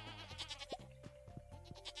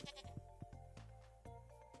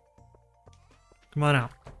 Come on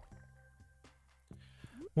out.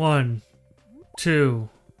 1, 2,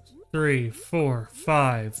 3, 4,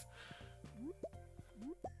 5.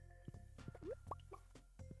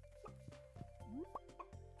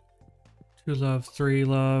 Two love, 3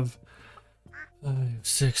 love, 5,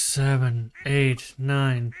 6, 7, 8,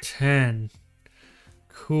 9, 10.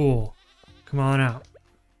 Cool. Come on out.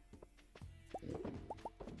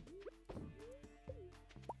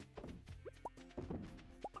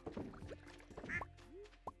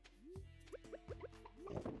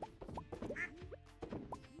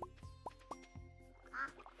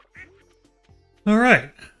 All right.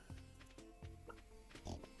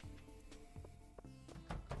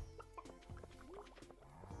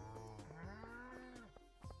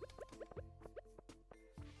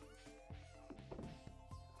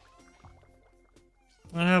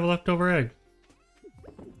 I have a leftover egg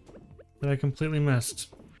that I completely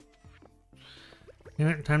missed.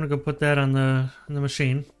 Yeah, time to go put that on the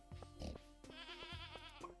machine.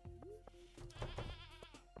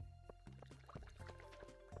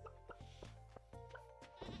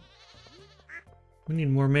 We need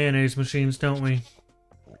more mayonnaise machines, don't we?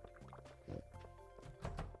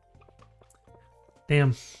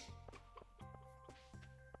 Damn.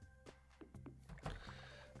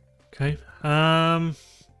 Okay.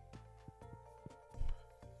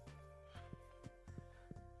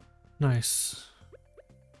 Nice.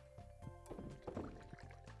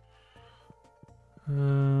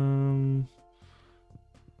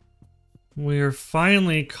 We're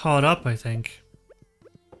finally caught up, I think.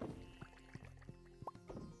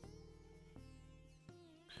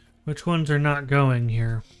 Which ones are not going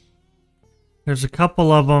here? There's a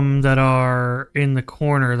couple of them that are in the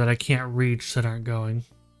corner that I can't reach that aren't going.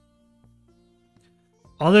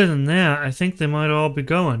 Other than that, I think they might all be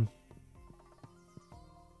going.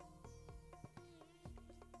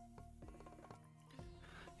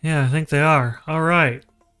 Yeah, I think they are. Alright.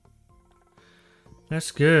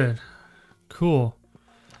 That's good. Cool.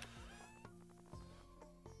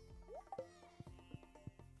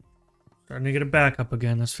 Starting to get it back up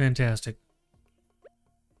again. That's fantastic.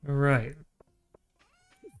 Alright.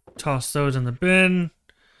 Toss those in the bin.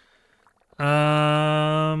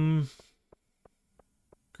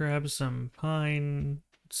 Grab some pine,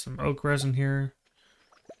 some oak resin here.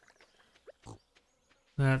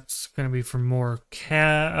 That's gonna be for more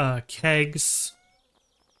kegs.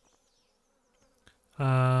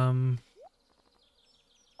 Alright.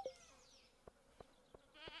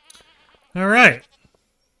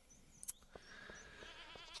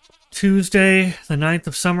 Tuesday, the 9th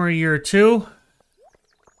of summer, year 2.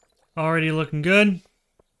 Already looking good.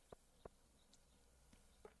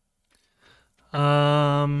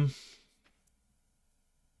 Don't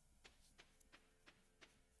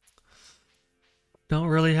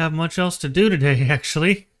really have much else to do today,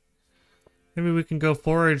 actually. Maybe we can go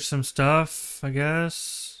forage some stuff, I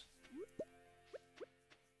guess.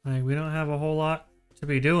 Like, we don't have a whole lot to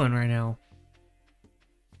be doing right now.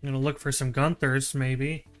 I'm gonna look for some Gunthers,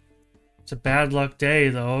 maybe. It's a bad luck day,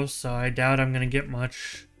 though, so I doubt I'm gonna get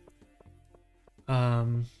much.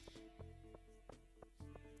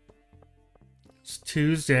 It's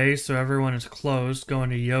Tuesday, so everyone is closed, going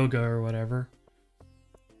to yoga or whatever.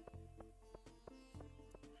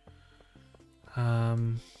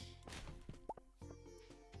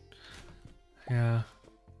 Yeah.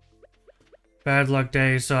 Bad luck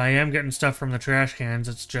day, so I am getting stuff from the trash cans,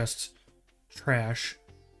 it's just trash.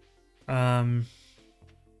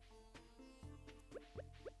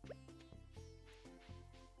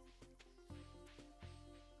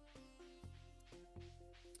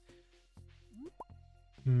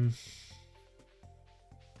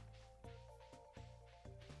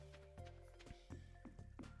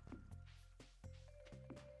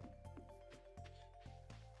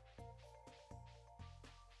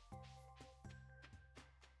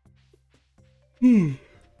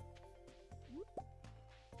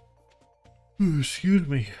 Excuse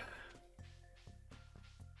me.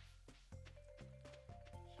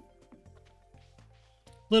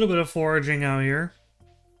 A little bit of foraging out here.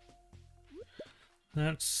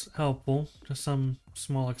 That's helpful to some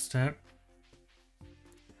small extent.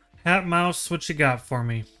 Hat mouse, what you got for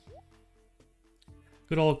me?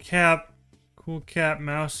 Good old cap. Cool cap,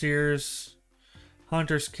 mouse ears.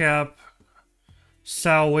 Hunter's cap.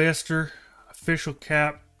 Sou'wester. Official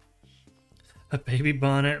cap. A baby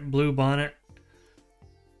bonnet. Blue bonnet.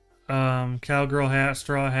 Cowgirl hat.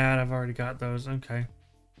 Straw hat. I've already got those. Okay.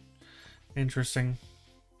 Interesting.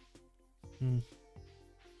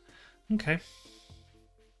 Okay.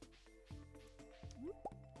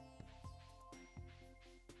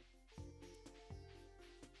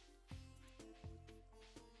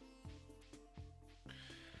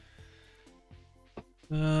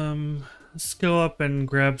 Let's go up and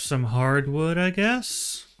grab some hardwood, I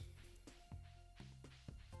guess.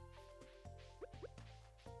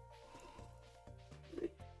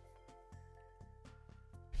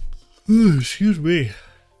 Ooh, excuse me.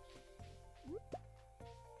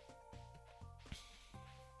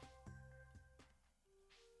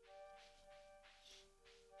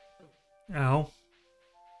 Ow.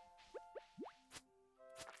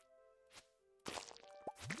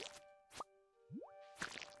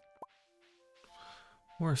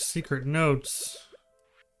 More secret notes.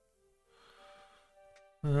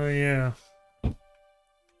 Oh, yeah.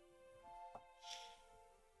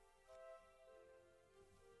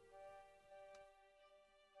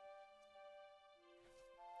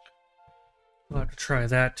 I'll have to try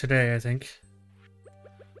that today, I think.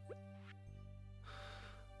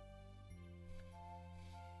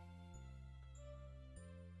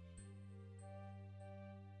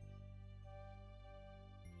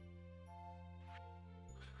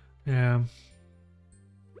 Yeah.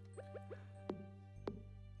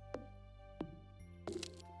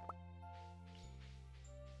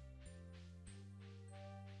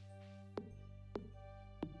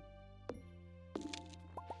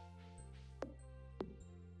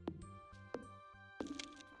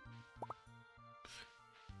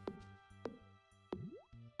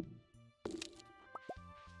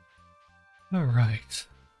 All right.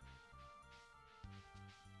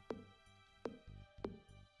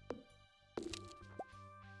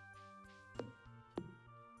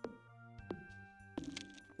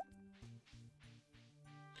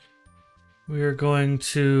 We are going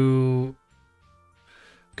to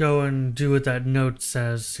go and do what that note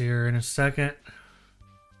says here in a second.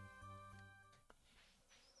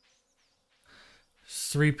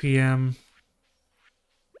 It's 3 p.m.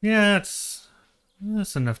 Yeah, that's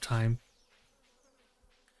enough time.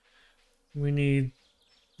 We need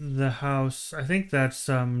the house. I think that's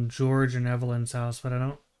George and Evelyn's house, but I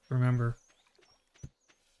don't remember.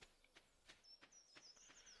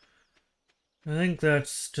 I think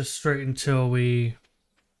that's just straight until we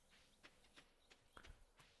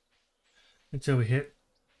hit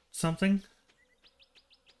something.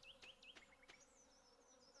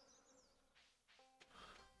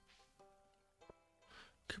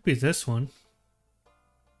 Could be this one.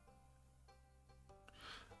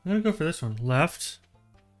 I'm gonna go for this one. Left,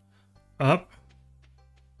 up,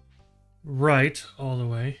 right, all the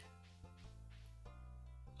way,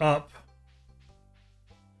 up,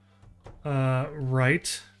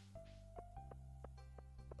 right,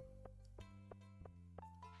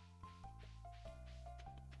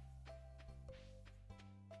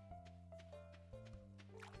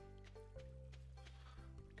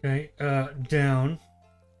 okay, down,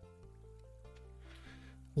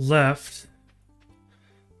 left,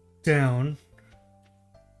 down,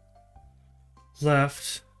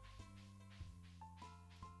 left,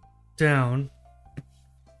 down,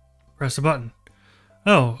 press a button.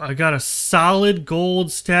 Oh, I got a solid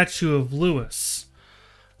gold statue of Lewis.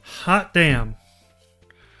 Hot damn.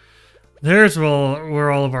 There's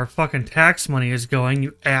where all of our fucking tax money is going,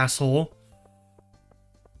 you asshole.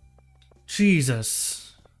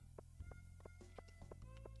 Jesus.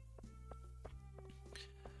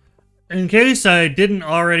 In case I didn't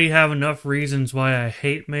already have enough reasons why I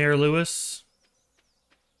hate Mayor Lewis.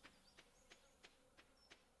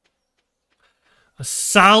 A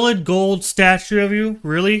solid gold statue of you?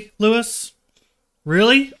 Really, Lewis?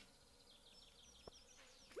 Really?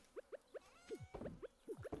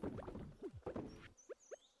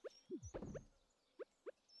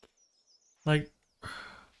 Like...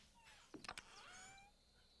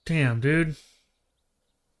 Damn, dude.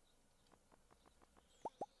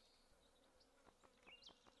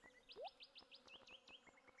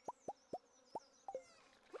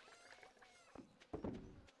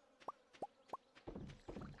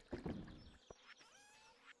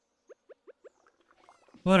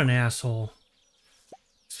 What an asshole.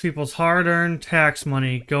 These people's hard-earned tax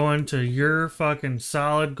money going to your fucking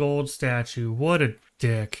solid gold statue. What a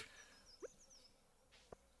dick.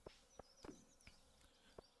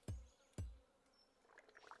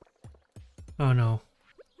 Oh no.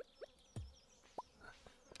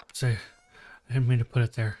 Say, I didn't mean to put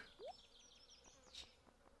it there.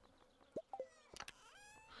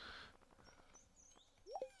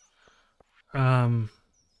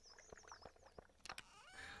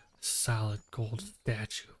 Solid gold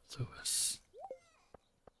statue of Lewis.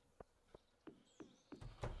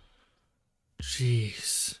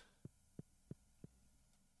 Jeez.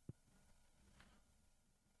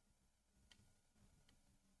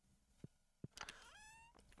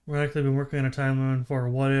 We're actually been working on a timeline for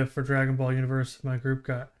what if for Dragon Ball Universe. My group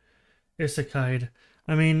got isekai'd.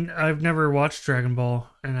 I mean, I've never watched Dragon Ball,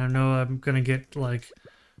 and I know I'm gonna get like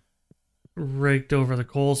raked over the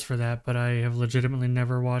coals for that, but I have legitimately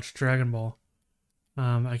never watched Dragon Ball.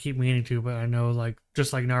 I keep meaning to, but I know, like,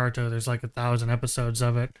 just like Naruto, there's like 1,000 episodes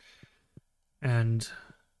of it, and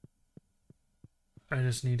I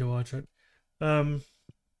just need to watch it. But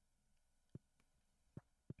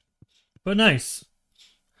nice.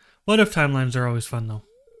 What if timelines are always fun, though?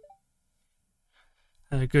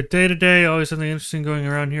 Had a good day today. Always something interesting going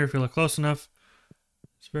around here if you look close enough.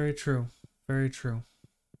 It's very true. Very true.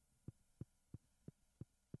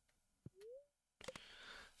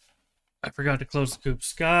 I forgot to close the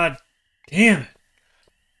coops. God damn it.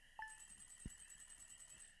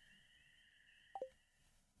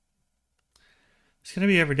 It's gonna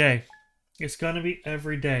be every day. It's gonna be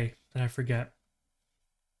every day that I forget.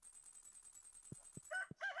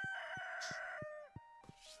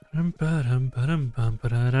 Tomorrow's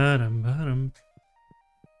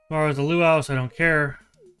the Luau, so I don't care.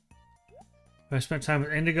 Have I spent time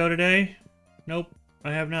with Indigo today? Nope,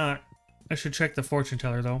 I have not. I should check the fortune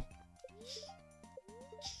teller, though.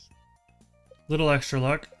 Little extra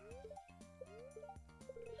luck.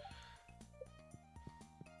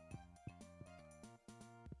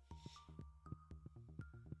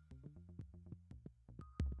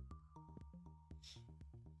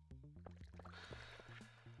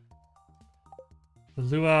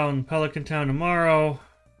 The Luau and Pelican Town tomorrow.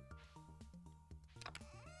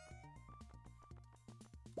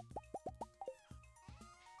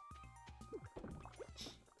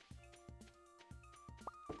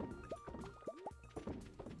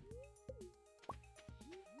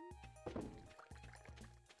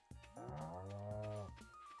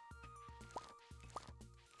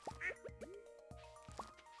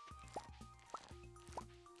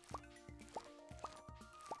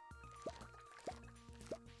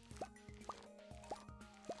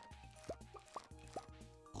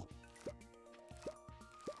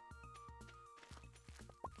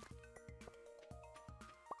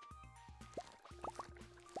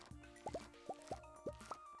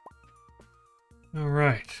 All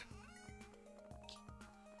right.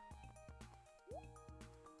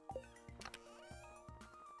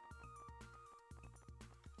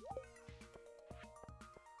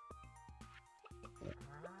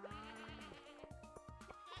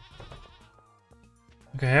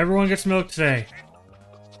 Okay, everyone gets milk today.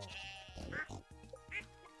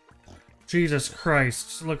 Jesus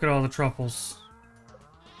Christ, look at all the truffles.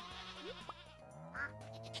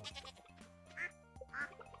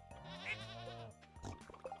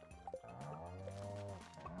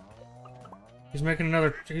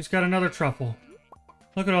 He's got another truffle.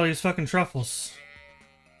 Look at all these fucking truffles.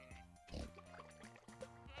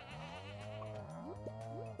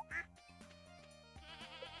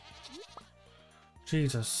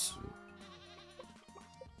 Jesus.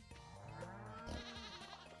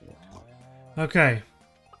 Okay.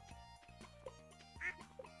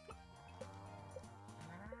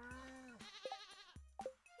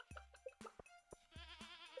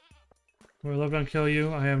 Will Lovin kill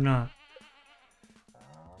you? I have not.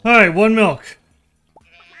 Alright, 1 milk.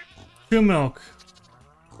 2 milk.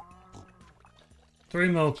 3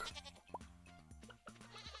 milk.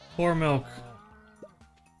 4 milk.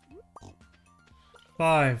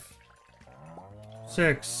 5.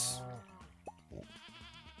 6.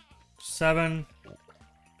 7.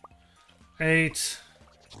 8.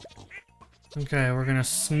 Okay, we're gonna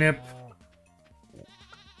snip.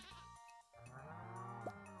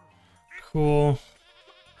 Cool.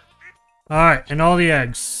 Alright, and all the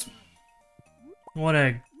eggs. 1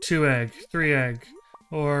 egg, 2 egg, 3 egg,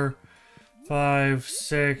 4, 5,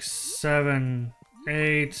 6, 7,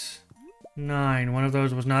 8, 9. One of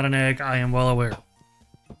those was not an egg, I am well aware.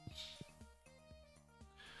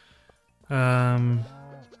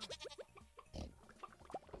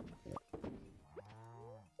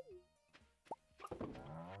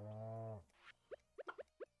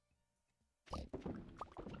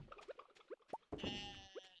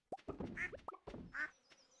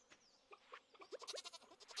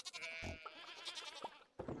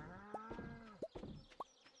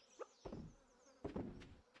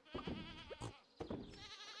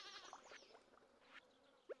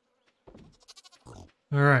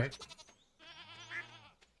 All right.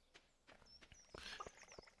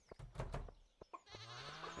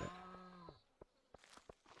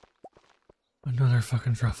 Another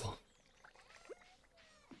fucking truffle.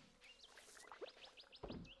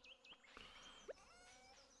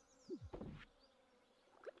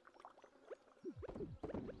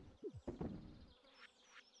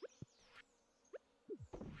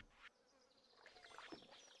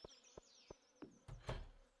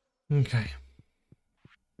 Okay.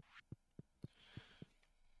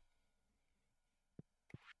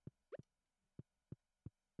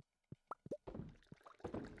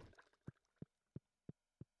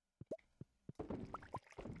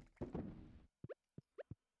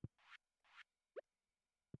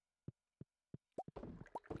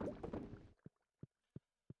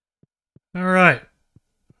 All right.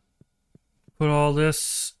 Put all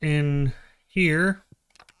this in here.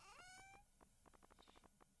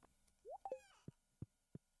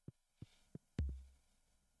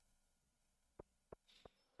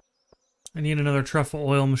 I need another truffle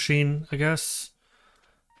oil machine, I guess.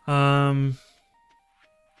 Sunflower,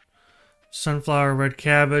 red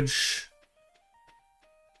cabbage.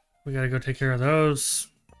 We gotta go take care of those.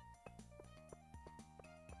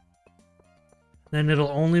 Then it'll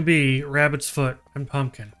only be rabbit's foot and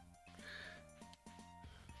pumpkin.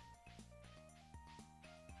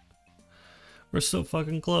 We're so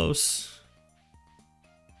fucking close.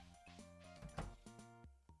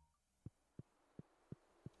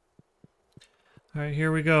 Alright,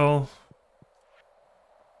 here we go.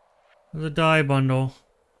 The dye bundle.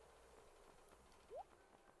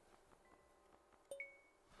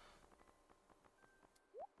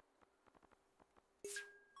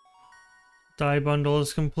 Dye bundle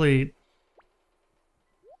is complete.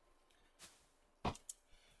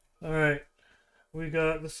 Alright. We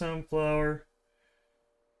got the sunflower.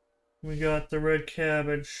 We got the red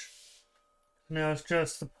cabbage. Now it's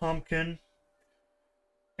just the pumpkin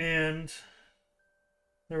and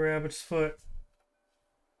the rabbit's foot.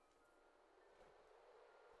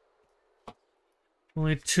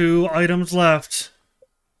 Only 2 items left.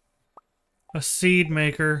 A seed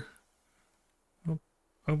maker.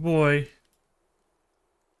 Oh boy.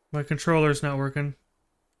 My controller's not working.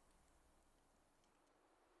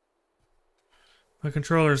 My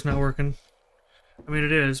controller's not working. I mean,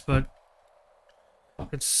 it is, but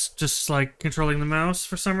it's just like controlling the mouse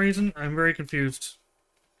for some reason. I'm very confused.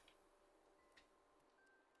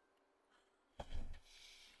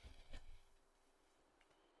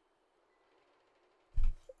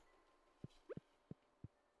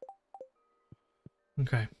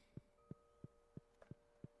 Okay.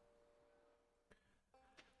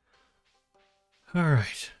 All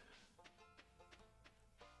right.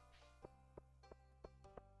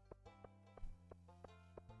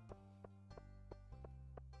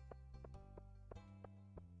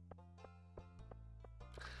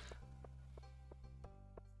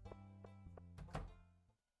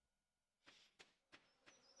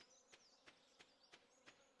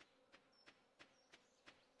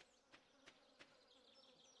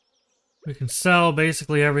 We can sell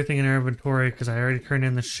basically everything in our inventory because I already turned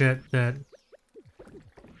in the shit that...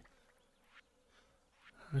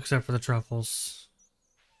 Except for the truffles.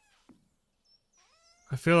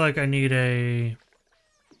 I feel like I need a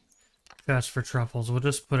chest for truffles. We'll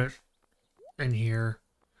just put it in here.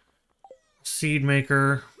 Seed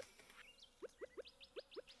maker.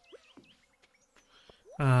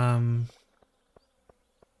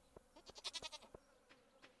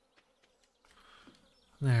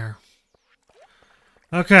 There.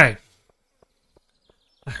 Okay.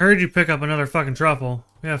 I heard you pick up another fucking truffle.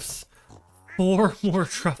 We have 4 more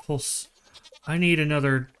truffles. I need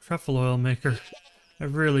another truffle oil maker. I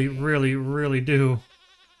really, really, really do.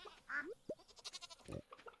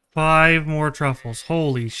 5 more truffles.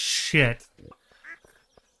 Holy shit.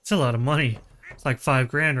 That's a lot of money. It's like 5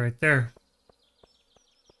 grand right there.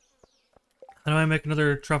 How do I make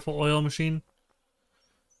another truffle oil machine?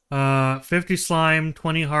 50 slime,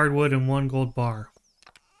 20 hardwood, and 1 gold bar.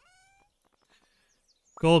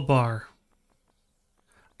 Gold bar.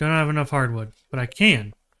 Don't have enough hardwood, but I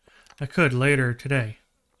can. I could later today.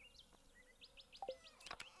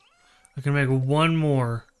 I can make 1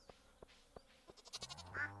 more.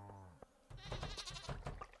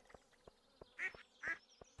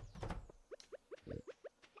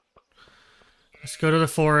 Let's go to the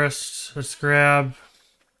forest. Let's grab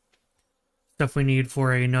stuff we need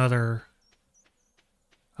for another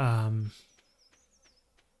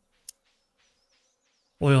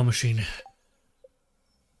oil machine.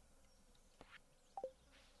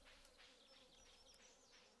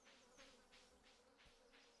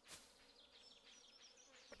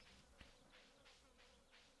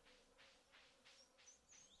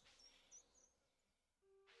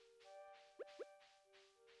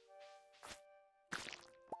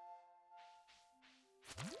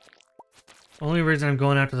 Only reason I'm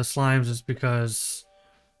going after the slimes is because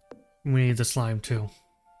we need the slime too.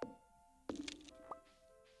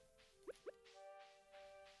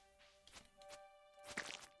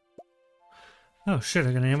 Oh shit,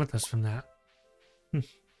 I got an amethyst from that. And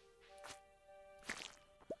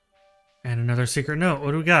another secret note.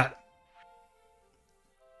 What do we got?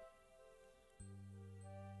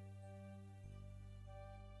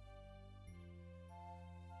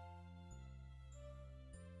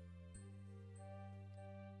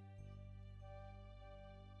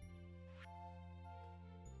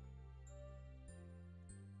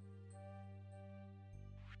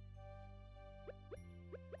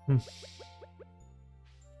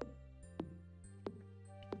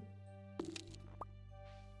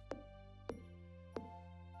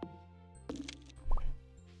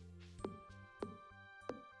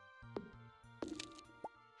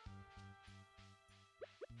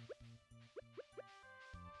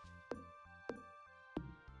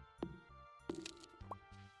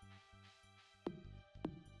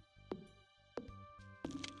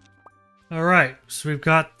 Alright, so we've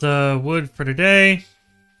got the wood for today.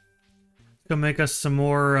 Go make us some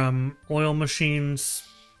more oil machines.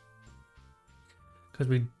 Because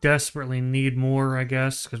we desperately need more, I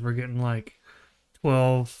guess. Because we're getting like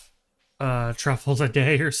 12 truffles a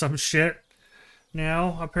day or some shit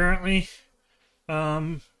now, apparently.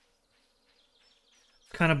 Kind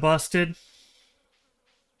of busted.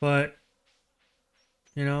 But,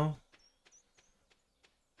 you know.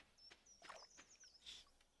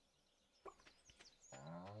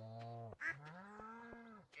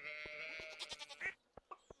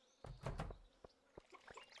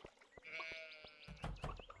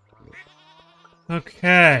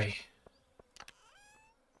 Okay.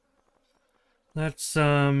 Let's,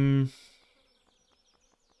 grab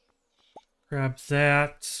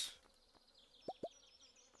that.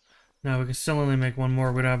 No, we can still only make one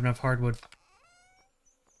more. We don't have enough hardwood.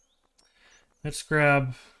 Let's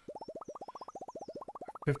grab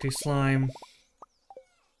 50 slime.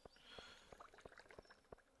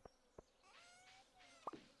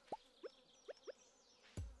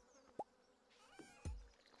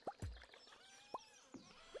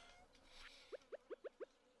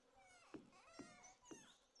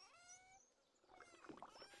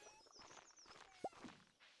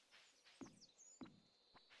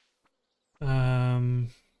 Um...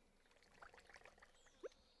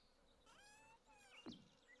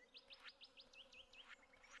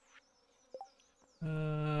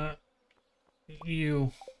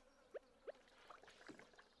 You.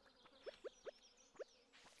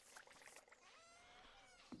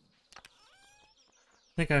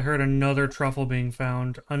 I think I heard another truffle being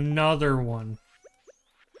found. Another one.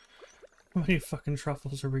 How many fucking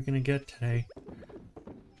truffles are we gonna get today?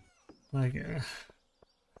 Like,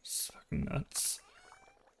 it's fucking nuts.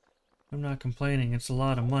 I'm not complaining, it's a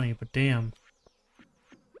lot of money, but damn.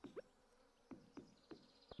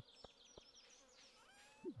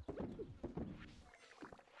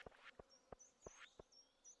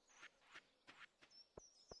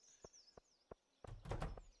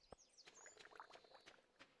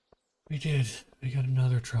 We did. We got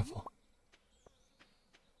another truffle.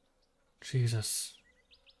 Jesus.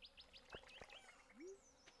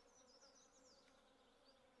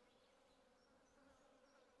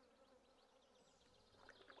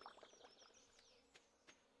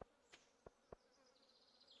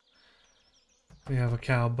 We have a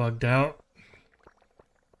cow bugged out.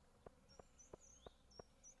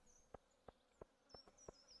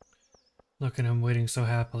 Look at him waiting so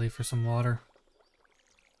happily for some water.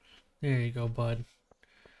 There you go, bud.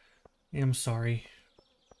 I'm sorry.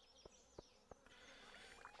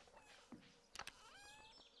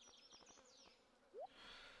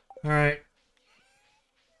 Alright.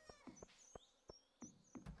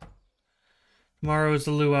 Tomorrow is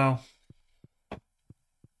the Luau.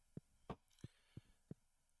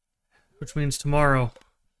 Which means tomorrow.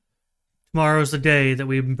 Tomorrow's the day that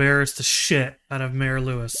we embarrass the shit out of Mayor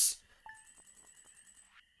Lewis.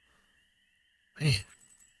 Man.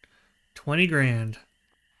 20 grand.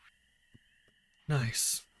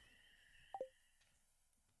 Nice.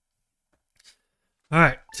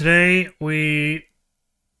 Alright, today we...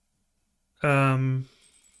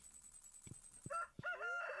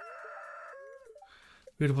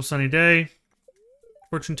 Beautiful sunny day.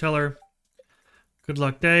 Fortune teller. Good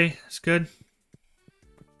luck day. It's good.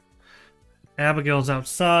 Abigail's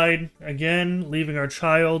outside again, leaving our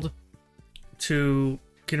child to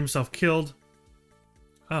get himself killed.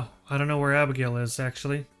 Oh, I don't know where Abigail is,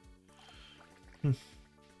 actually.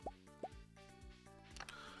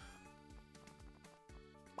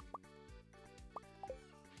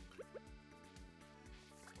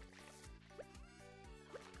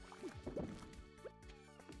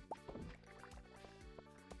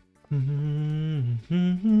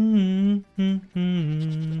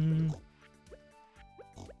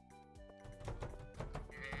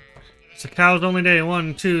 It's a cow's only day.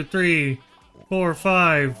 1, 2, 3, 4,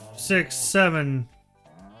 5, 6, 7,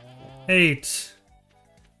 8,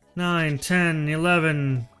 9, 10,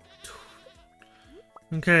 11.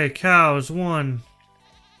 Okay, cows. 1,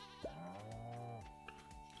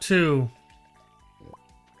 2,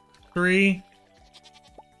 3,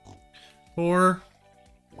 4.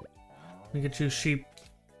 Let me get you sheep.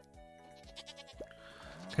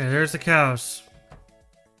 Okay, there's the cows.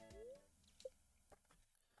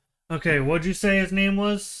 Okay, what'd you say his name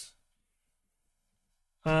was?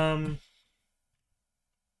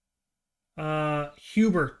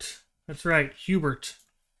 Hubert. That's right, Hubert.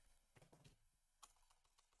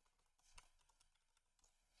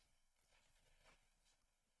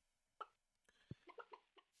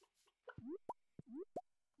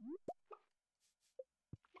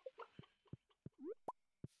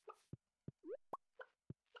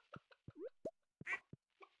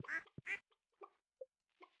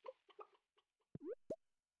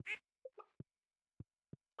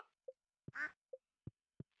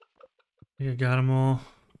 You got them all.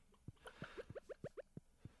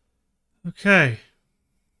 Okay.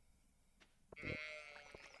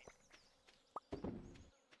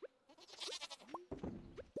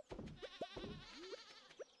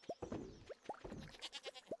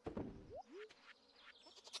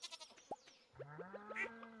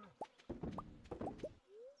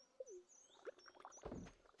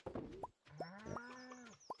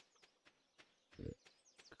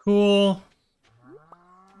 Cool.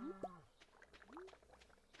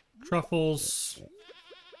 Truffles.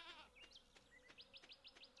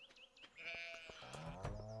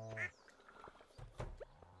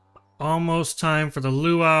 Almost time for the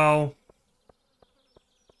luau.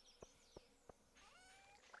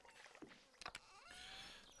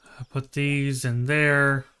 Put these in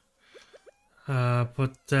there.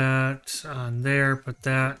 Put that on there. Put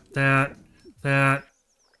that.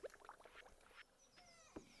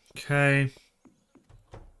 Okay.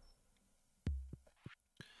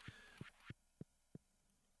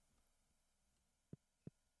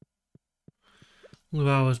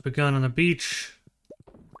 Luau has begun on the beach.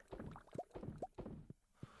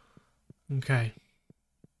 Okay.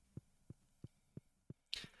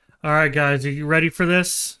 Alright, guys, are you ready for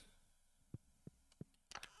this?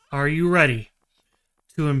 Are you ready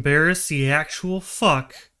to embarrass the actual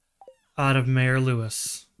fuck out of Mayor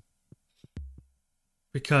Lewis?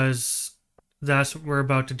 Because that's what we're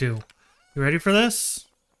about to do. You ready for this?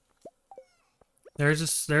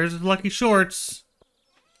 There's Lucky Shorts.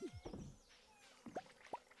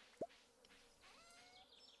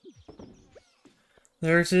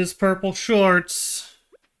 There's his purple shorts.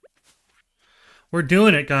 We're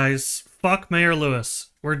doing it, guys. Fuck Mayor Lewis.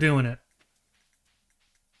 We're doing it.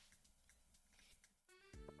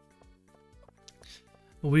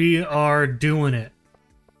 We are doing it.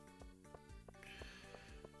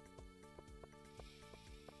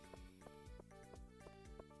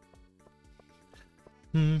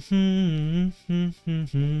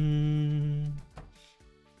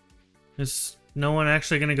 Is no one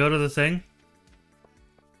actually gonna go to the thing?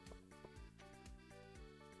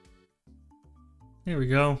 Here we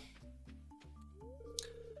go.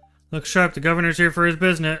 Look sharp, the governor's here for his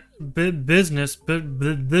visit.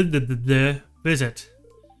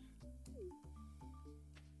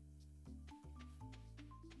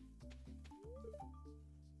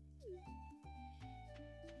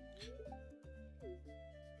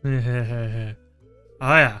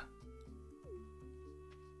 Oh yeah.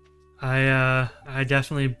 I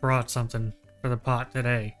definitely brought something for the pot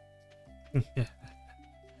today.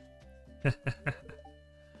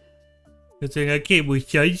 Good thing I came with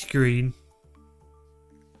sunscreen.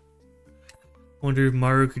 Wonder if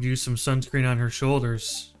Maru could use some sunscreen on her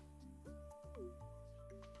shoulders.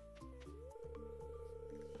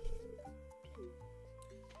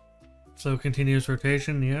 Slow continuous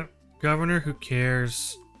rotation, yep. Governor, who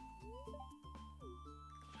cares?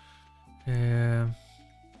 Yeah.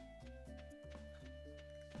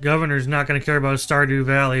 Governor's not going to care about Stardew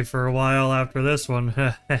Valley for a while after this one.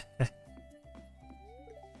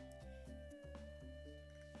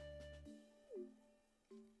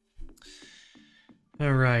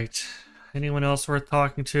 Alright. Anyone else worth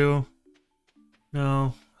talking to?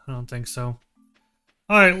 No, I don't think so.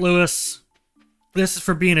 Alright, Lewis. This is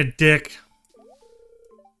for being a dick.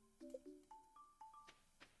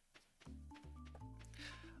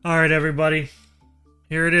 Alright, everybody.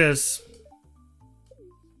 Here it is.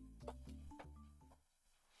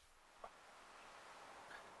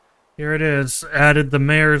 Here it is. Added the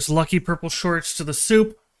mayor's lucky purple shorts to the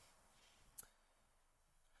soup.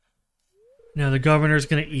 Now the governor's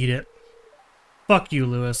gonna eat it. Fuck you,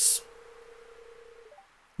 Lewis.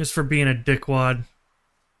 Just for being a dickwad.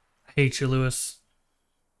 I hate you, Lewis.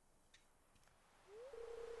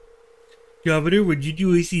 Governor, would you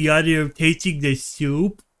do us the honor of tasting the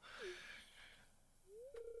soup?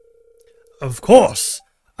 Of course!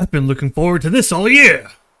 I've been looking forward to this all year!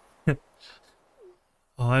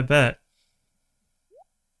 Oh, I bet.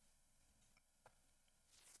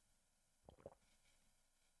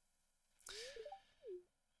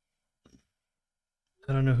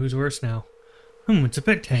 I don't know who's worse now. It's a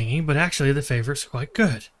bit tangy, but actually the flavor's quite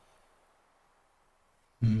good.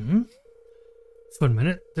 For a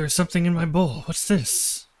minute, there's something in my bowl. What's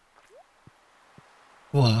this?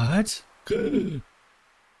 What?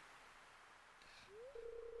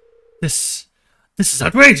 This is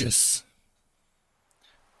outrageous!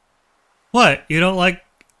 What? You don't like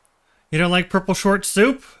purple short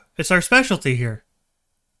soup? It's our specialty here.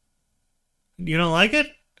 You don't like it?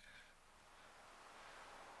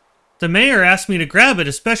 The mayor asked me to grab it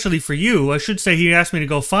especially for you. I should say he asked me to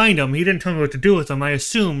go find them. He didn't tell me what to do with them. I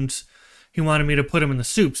assumed he wanted me to put them in the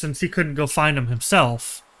soup since he couldn't go find them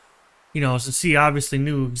himself. You know, since he obviously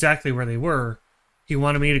knew exactly where they were. He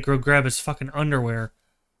wanted me to go grab his fucking underwear.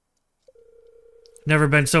 Never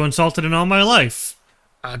been so insulted in all my life.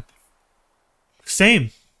 Same.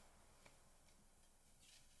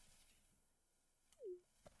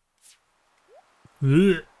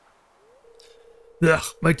 Ugh. Ugh,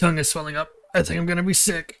 my tongue is swelling up. I think I'm gonna be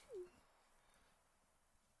sick.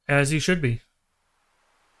 As you should be.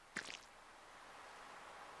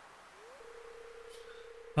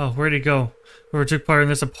 Oh, where'd he go? Whoever took part in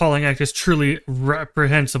this appalling act is truly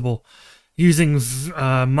reprehensible. Using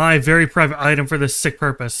my very private item for this sick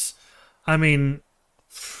purpose. I mean,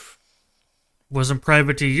 wasn't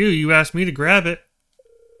private to you. You asked me to grab it.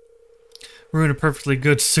 Ruin a perfectly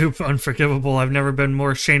good soup. Unforgivable. I've never been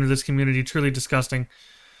more ashamed of this community. Truly disgusting.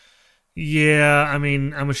 Yeah, I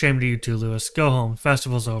mean, I'm ashamed of you too, Lewis. Go home.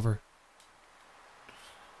 Festival's over.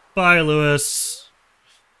 Bye, Lewis.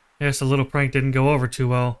 Yes, the little prank didn't go over too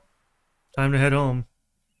well. Time to head home.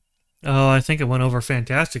 Oh, I think it went over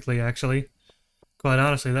fantastically, actually. Quite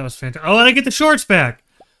honestly, that was fantastic. Oh, and I get the shorts back!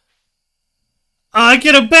 Oh, I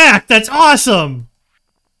get them back! That's awesome!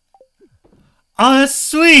 Oh, that's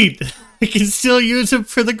sweet! I can still use them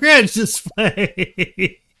for the Grinch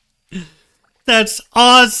display! That's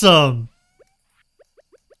awesome!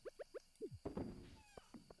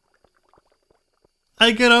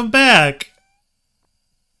 I get them back!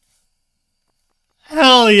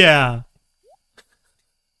 Hell yeah!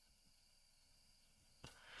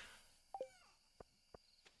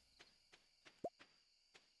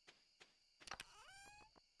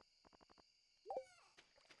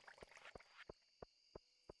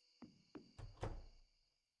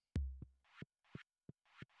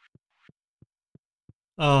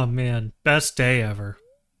 Oh man, best day ever.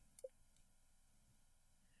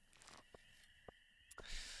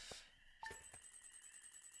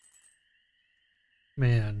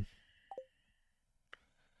 Man.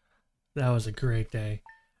 That was a great day.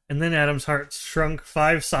 And then Adam's heart shrunk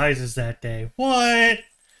 5 sizes that day. What?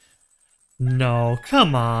 No,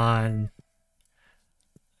 come on.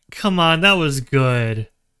 Come on, that was good.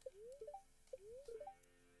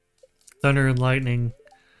 Thunder and lightning.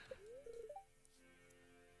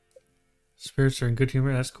 Spirits are in good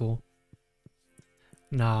humor, that's cool.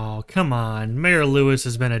 No, come on. Mayor Lewis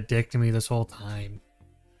has been a dick to me this whole time.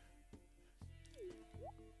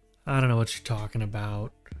 I don't know what you're talking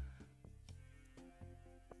about.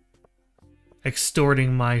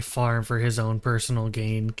 Extorting my farm for his own personal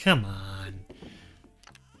gain. Come on.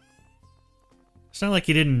 It's not like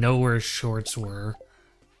he didn't know where his shorts were.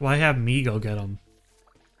 Why have me go get them?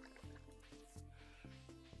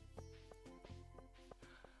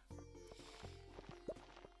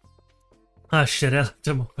 Ah, shit, I left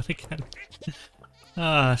him open again.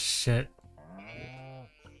 Ah, shit.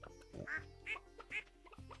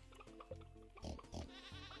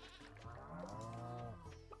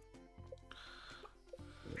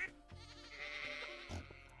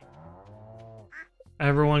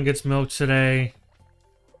 Everyone gets milk today.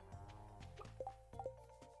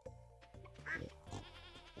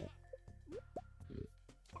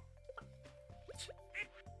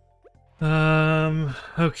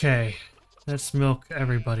 Okay. Let's milk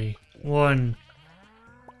everybody. 1,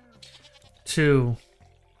 2,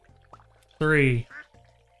 3,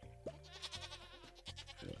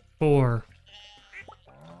 4,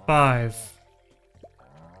 5,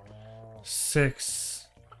 6,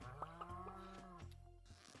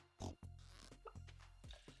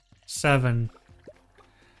 7.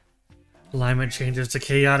 Alignment changes to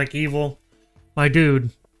chaotic evil. My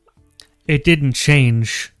dude, it didn't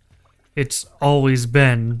change. It's always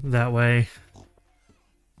been that way.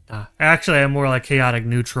 Actually, I'm more like chaotic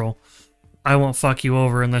neutral. I won't fuck you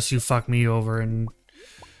over unless you fuck me over, and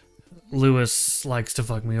Lewis likes to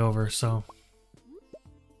fuck me over, so...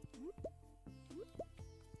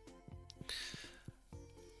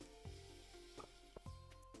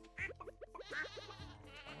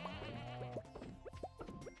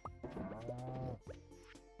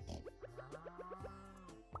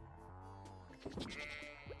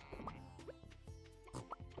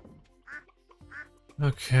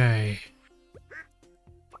 Okay.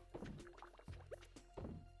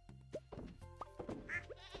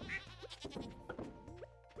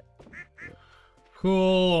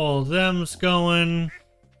 Cool, all them's going.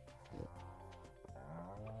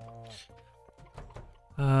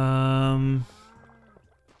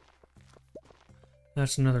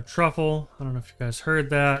 That's another truffle. I don't know if you guys heard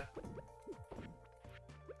that.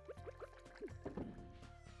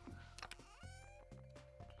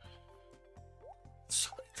 So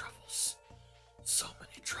many truffles. So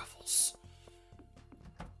many truffles.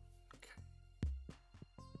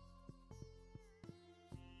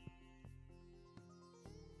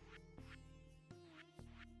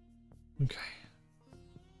 Okay.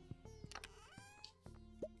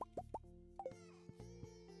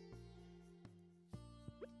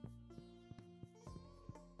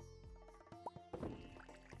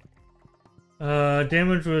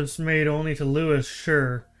 Damage was made only to Lewis,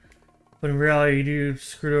 sure. But in reality, you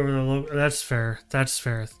screwed over the logo. That's fair. That's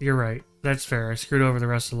fair. You're right. That's fair. I screwed over the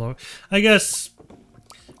rest of the logo. I guess,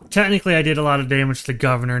 technically, I did a lot of damage to the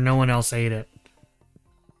governor. No one else ate it.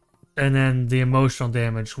 And then the emotional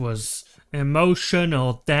damage was...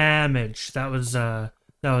 Emotional damage. That was to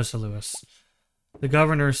Lewis. The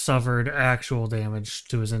governor suffered actual damage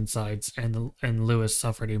to his insides, and Lewis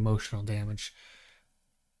suffered emotional damage.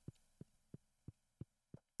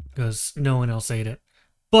 Because no one else ate it.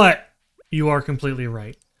 But you are completely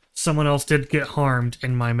right. Someone else did get harmed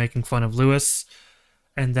in my making fun of Lewis,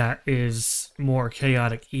 and that is more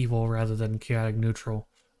chaotic evil rather than chaotic neutral.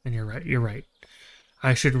 And you're right, you're right.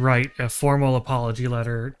 I should write a formal apology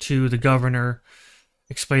letter to the governor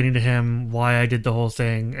explaining to him why I did the whole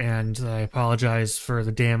thing, and I apologize for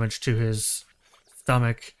the damage to his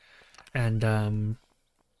stomach, and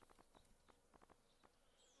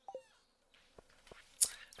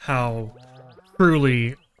how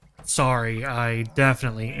truly sorry I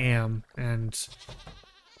definitely am, and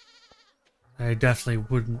I definitely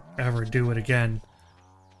wouldn't ever do it again.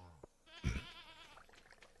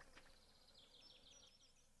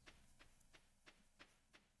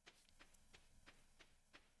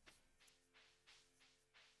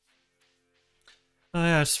 Oh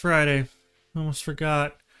yeah, it's Friday. Almost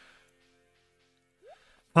forgot.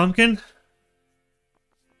 Pumpkin?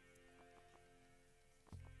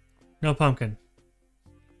 No pumpkin.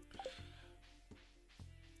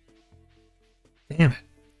 Damn it.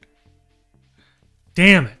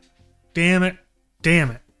 Damn it. Damn it.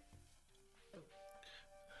 Damn it.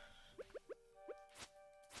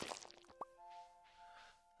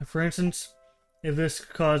 For instance, if this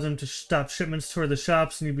could cause them to stop shipments toward the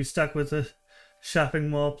shops and you'd be stuck with a shopping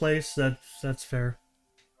mall place, that's fair.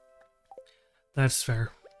 That's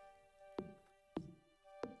fair.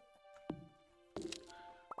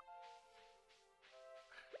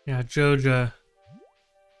 Yeah, Joja.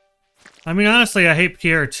 I mean, honestly, I hate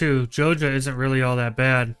Pierre too. Joja isn't really all that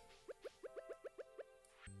bad.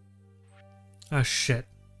 Oh shit.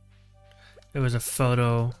 It was a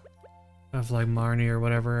photo of like Marnie or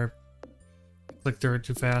whatever. I clicked through it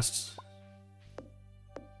too fast.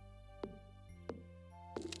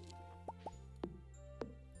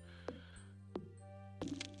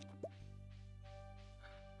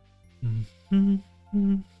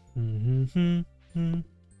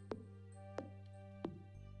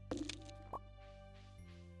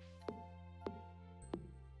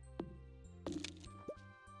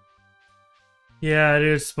 Yeah, it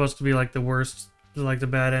is supposed to be like the worst, like the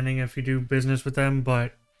bad ending if you do business with them,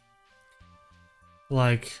 but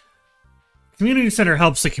like community center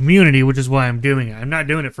helps the community, which is why I'm doing it. I'm not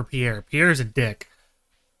doing it for Pierre. Pierre's a dick.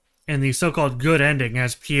 And the so-called good ending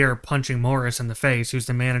has Pierre punching Morris in the face, who's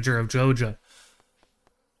the manager of Joja.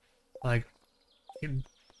 Like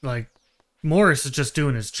Morris is just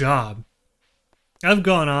doing his job. I've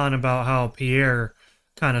gone on about how Pierre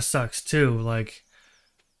kind of sucks too, like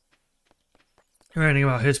writing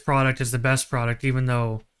about his product is the best product, even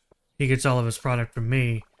though he gets all of his product from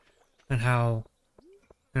me, and how,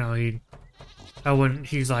 you know,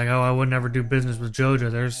 he's like, oh, I would never do business with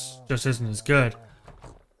Joja. Theirs just isn't as good.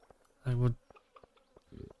 I would,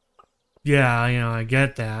 yeah, you know, I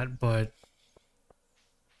get that, but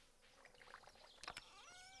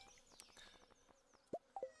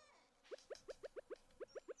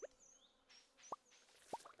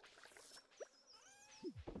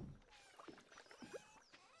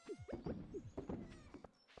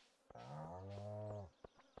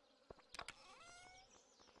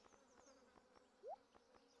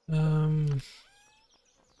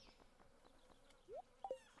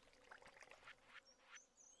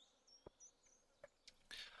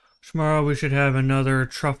tomorrow we should have another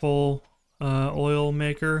truffle oil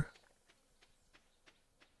maker.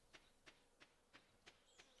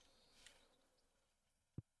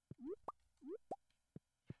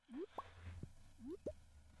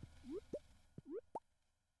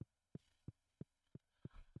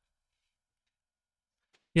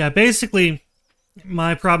 Yeah, basically,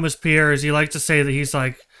 my problem with Pierre is he likes to say that he's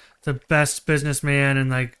like the best businessman and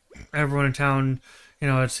like everyone in town, you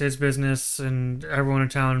know, it's his business and everyone in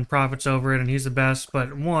town profits over it and he's the best.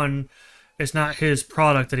 But one, it's not his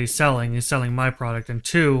product that he's selling my product. And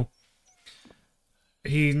two,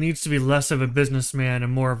 he needs to be less of a businessman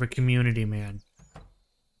and more of a community man.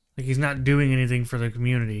 Like he's not doing anything for the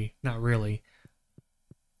community, not really.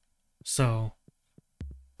 So,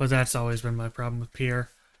 but that's always been my problem with Pierre.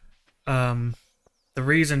 The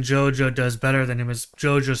reason Joja does better than him is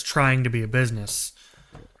Joja's trying to be a business.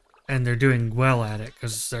 And they're doing well at it,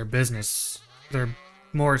 because they're business.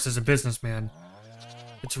 Morris is a businessman.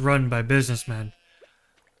 It's run by businessmen.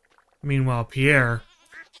 Meanwhile, Pierre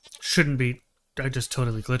shouldn't be... I just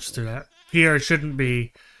totally glitched through that. Pierre shouldn't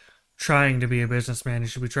be trying to be a businessman. He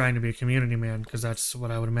should be trying to be a community man, because that's what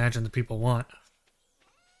I would imagine the people want.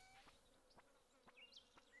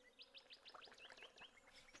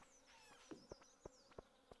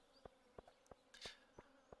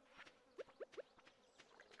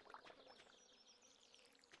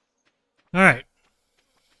 Alright.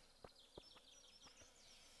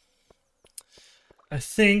 I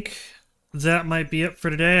think that might be it for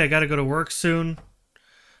today. I gotta go to work soon.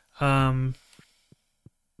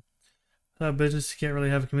 Business, you can't really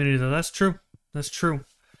have a community, though. That's true. That's true.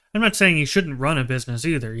 I'm not saying you shouldn't run a business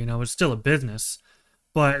either. You know, it's still a business.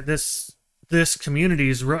 But this community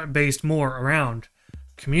is based more around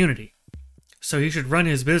community. So he should run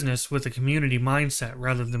his business with a community mindset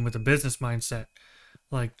rather than with a business mindset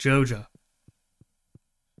like Joja.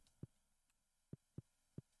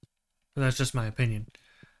 But that's just my opinion.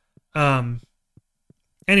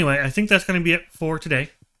 Anyway, I think that's going to be it for today.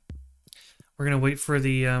 We're going to wait for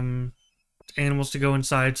the animals to go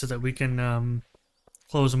inside so that we can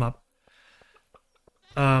close them up.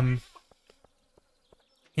 Yeah,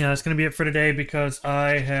 that's going to be it for today because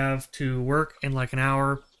I have to work in like an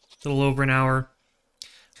hour, a little over an hour.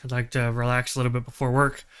 I'd like to relax a little bit before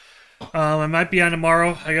work. I might be on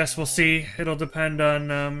tomorrow. I guess we'll see. It'll depend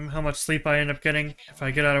on how much sleep I end up getting. If I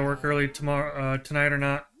get out of work early tomorrow, tonight or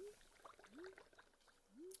not.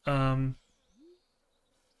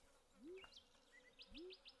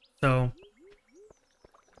 So...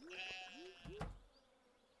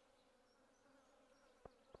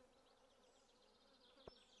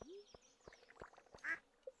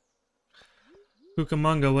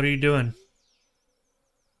 Cucamonga, what are you doing?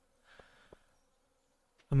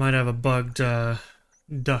 I might have a bugged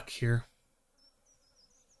duck here.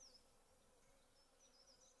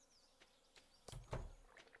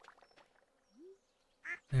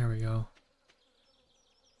 There we go.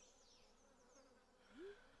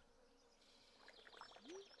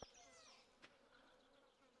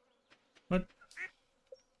 What?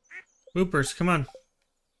 Boopers, come on.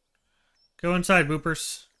 Go inside,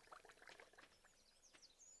 Boopers.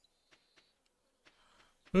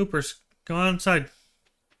 Boopers, go on inside.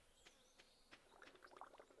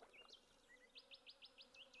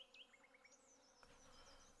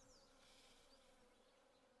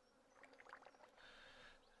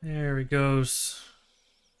 There he goes.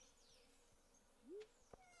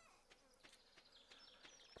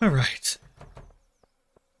 All right.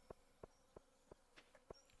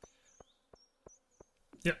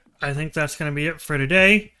 Yep, I think that's going to be it for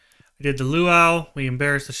today. We did the Luau. We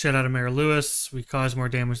embarrassed the shit out of Mayor Lewis. We caused more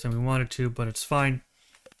damage than we wanted to, but it's fine.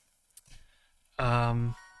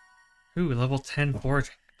 Ooh, level 10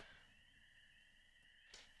 foraging.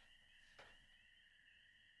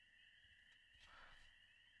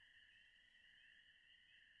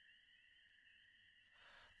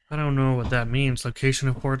 I don't know what that means. Location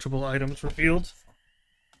of forageable items revealed.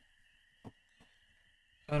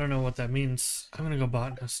 I don't know what that means. I'm gonna go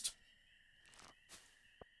botanist.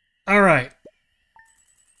 Alright.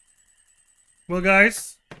 Well,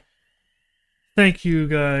 guys. Thank you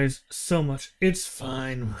guys so much. It's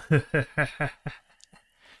fine.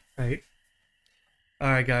 Right.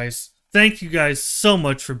 Alright, guys. Thank you guys so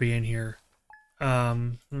much for being here.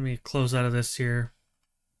 Let me close out of this here.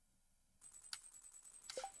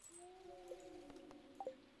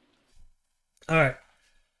 Alright.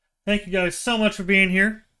 Thank you guys so much for being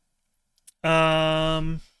here.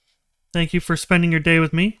 Thank you for spending your day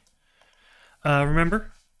with me.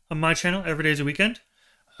 Remember, on my channel, every day is a weekend.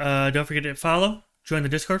 Don't forget to follow. Join the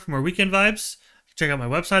Discord for more weekend vibes. Check out my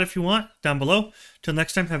website if you want, down below. Till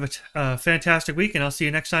next time, have a fantastic week, and I'll see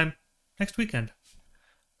you next time, next weekend.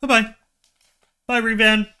 Bye-bye. Bye,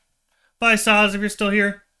 Revan. Bye, Saz, if you're still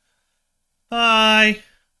here. Bye.